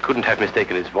I couldn't have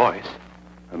mistaken his voice.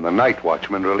 And the night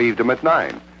watchman relieved him at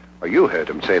 9. Well, you heard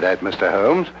him say that, Mr.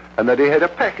 Holmes, and that he had a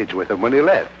package with him when he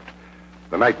left.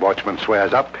 The night watchman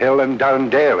swears up hill and down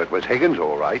dale it was Higgins,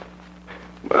 all right.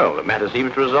 Well, the matter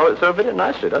seems to resolve itself very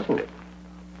nicely, doesn't it?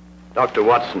 Dr.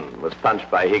 Watson was punched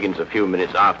by Higgins a few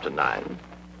minutes after 9.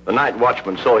 The night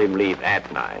watchman saw him leave at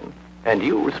 9. And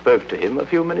you spoke to him a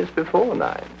few minutes before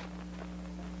 9.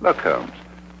 Look, Holmes,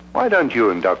 why don't you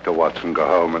and Dr. Watson go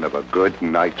home and have a good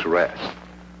night's rest?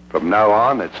 From now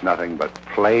on, it's nothing but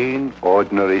plain,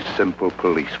 ordinary, simple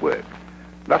police work.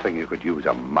 Nothing you could use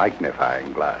a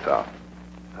magnifying glass on.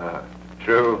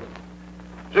 True.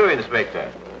 True, Inspector.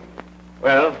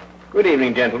 Well, good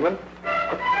evening, gentlemen.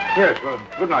 Yes, well,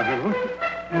 good night, gentlemen.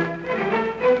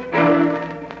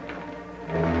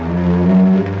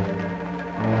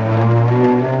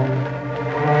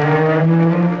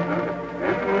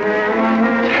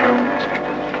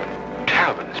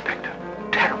 Terrible, Inspector.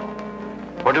 Terrible.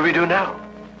 What do we do now?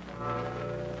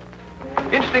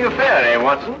 Interesting affair, eh,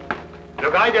 Watson?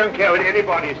 Look, I don't care what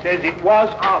anybody says. It was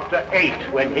after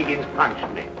 8 when Higgins punched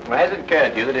me. Well, has it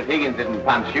occurred to you that if Higgins didn't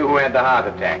punch you, who had the heart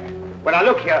attack? Well, now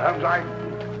look here, Holmes,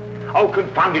 Oh,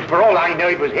 confound it, for all I know,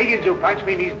 it was Higgins who punched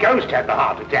me and his ghost had the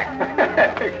heart attack.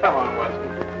 Come on, Watson.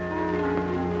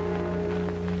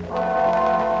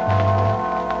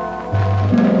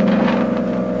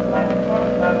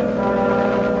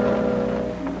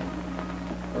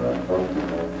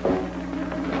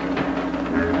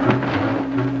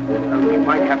 You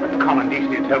might have the common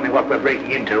decency to tell me what we're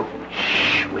breaking into.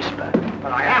 Shh, whisper.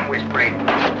 Well, I am whispering.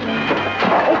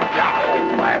 Oh,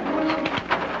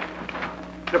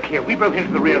 look here, we broke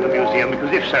into the rear of the museum because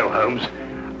if so, Holmes,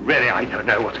 really I don't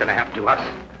know what's going to happen to us.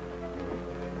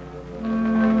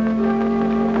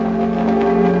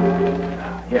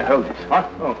 Here, hold this. What?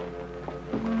 Oh.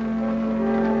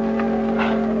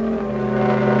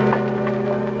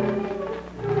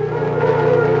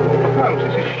 Holmes,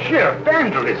 this is sheer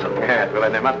vandalism. Yes, well,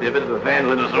 then there must be a bit of a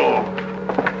vandal in us all.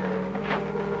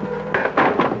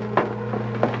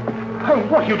 Holmes,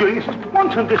 what are you doing? This is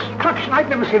wanton destruction. I've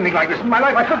never seen anything like this in my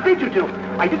life. I forbid you to.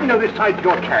 I didn't know this side of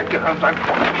your character, Holmes. I'm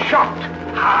shocked.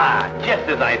 Ah, just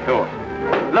as I thought.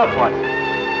 Look, Watson.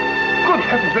 Good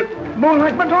heavens, the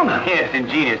Moonlight Madonna. Yes,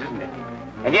 ingenious, isn't it?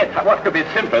 And yet, what could be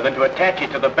simpler than to attach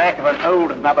it to the back of an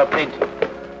old rubber painting?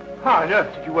 How on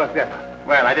earth did you work that?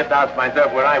 Well, I just asked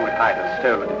myself where I would hide a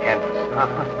stolen canvas.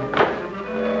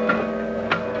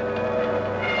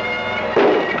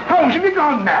 Holmes, have you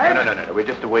gone mad? No. We're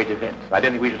just to wait events. I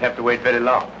don't think we should have to wait very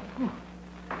long.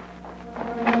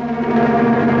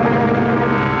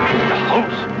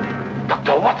 Holmes!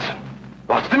 Dr. Watson!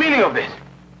 What's the meaning of this?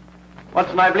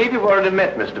 Watson, I believe you've already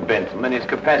met Mr. Bentham in his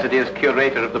capacity as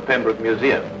curator of the Pembroke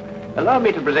Museum. Allow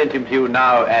me to present him to you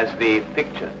now as the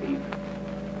picture thief.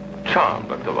 Charmed,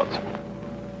 Dr. Watson.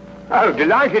 Oh,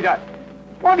 delighted.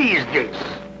 What is this?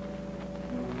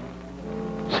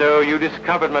 So you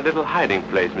discovered my little hiding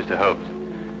place, Mr. Holmes.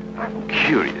 I'm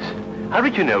curious. How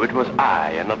did you know it was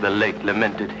I and not the late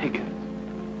lamented Higgins?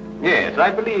 Yes,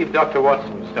 I believe Dr.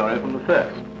 Watson's story from the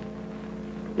first.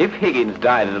 If Higgins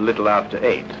died at a little after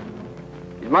 8,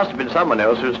 it must have been someone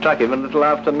else who struck him a little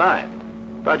after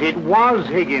 9. But it was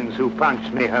Higgins who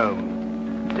punched me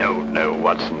home. No,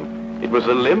 Watson. It was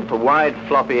a limp, a wide,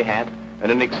 floppy hat,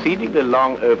 and an exceedingly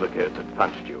long overcoat that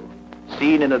punched you.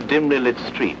 Seen in a dimly lit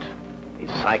street. A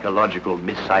psychological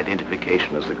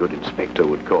misidentification, as the good inspector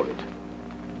would call it.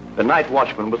 The night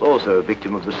watchman was also a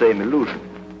victim of the same illusion.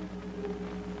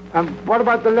 What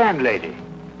about the landlady?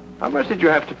 How much did you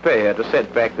have to pay her to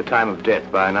set back the time of death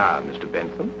by an hour, Mr.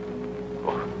 Bentham?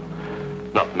 Oh,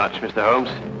 not much, Mr.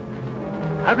 Holmes.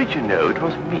 How did you know it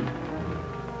was me?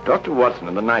 Dr. Watson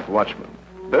and the night watchman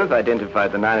both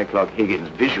identified the 9 o'clock Higgins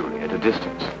visually at a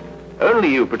distance. Only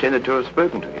you pretended to have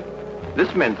spoken to him.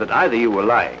 This meant that either you were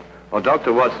lying or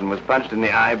Dr. Watson was punched in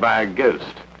the eye by a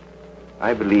ghost.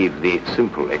 I believe the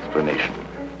simple explanation.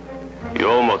 You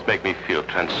almost make me feel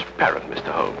transparent,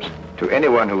 Mr. Holmes. To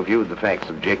anyone who viewed the facts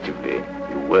objectively,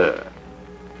 you were.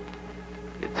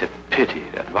 It's a pity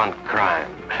that one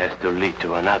crime has to lead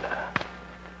to another.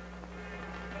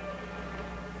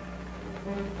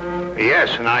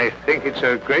 Yes, and I think it's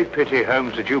a great pity,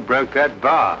 Holmes, that you broke that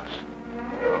vase.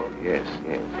 Oh, yes.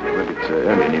 But it's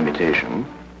only an imitation.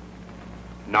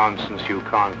 Nonsense, you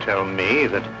can't tell me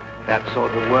that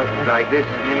sort of work like this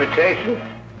is an imitation.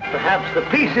 Perhaps the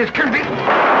pieces can be...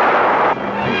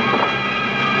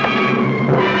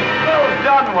 Well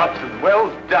done, Watson,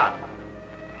 well done.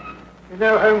 You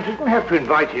know, Holmes, you didn't have to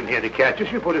invite him here to catch us.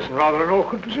 You put us in rather an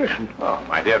awkward position. Oh,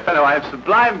 my dear fellow, I have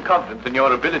sublime confidence in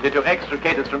your ability to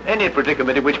extricate us from any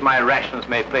predicament in which my rashness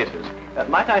may place us.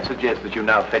 Might I suggest that you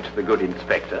now fetch the good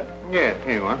inspector? Yes,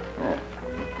 here you are. Yeah.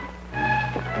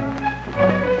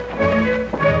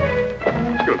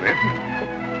 Excuse me.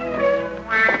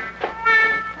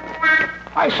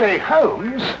 I say,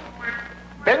 Holmes,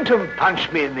 Bentham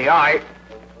punched me in the eye.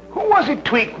 Who was it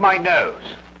tweaked my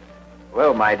nose?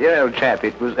 Well, my dear old chap,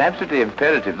 it was absolutely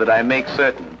imperative that I make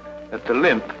certain that the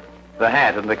limp, the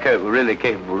hat, and the coat were really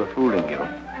capable of fooling you.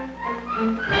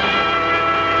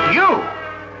 You?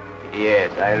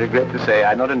 Yes, I regret to say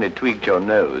I not only tweaked your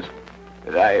nose,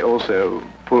 but I also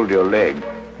pulled your leg.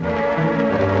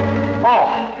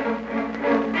 Oh!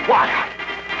 What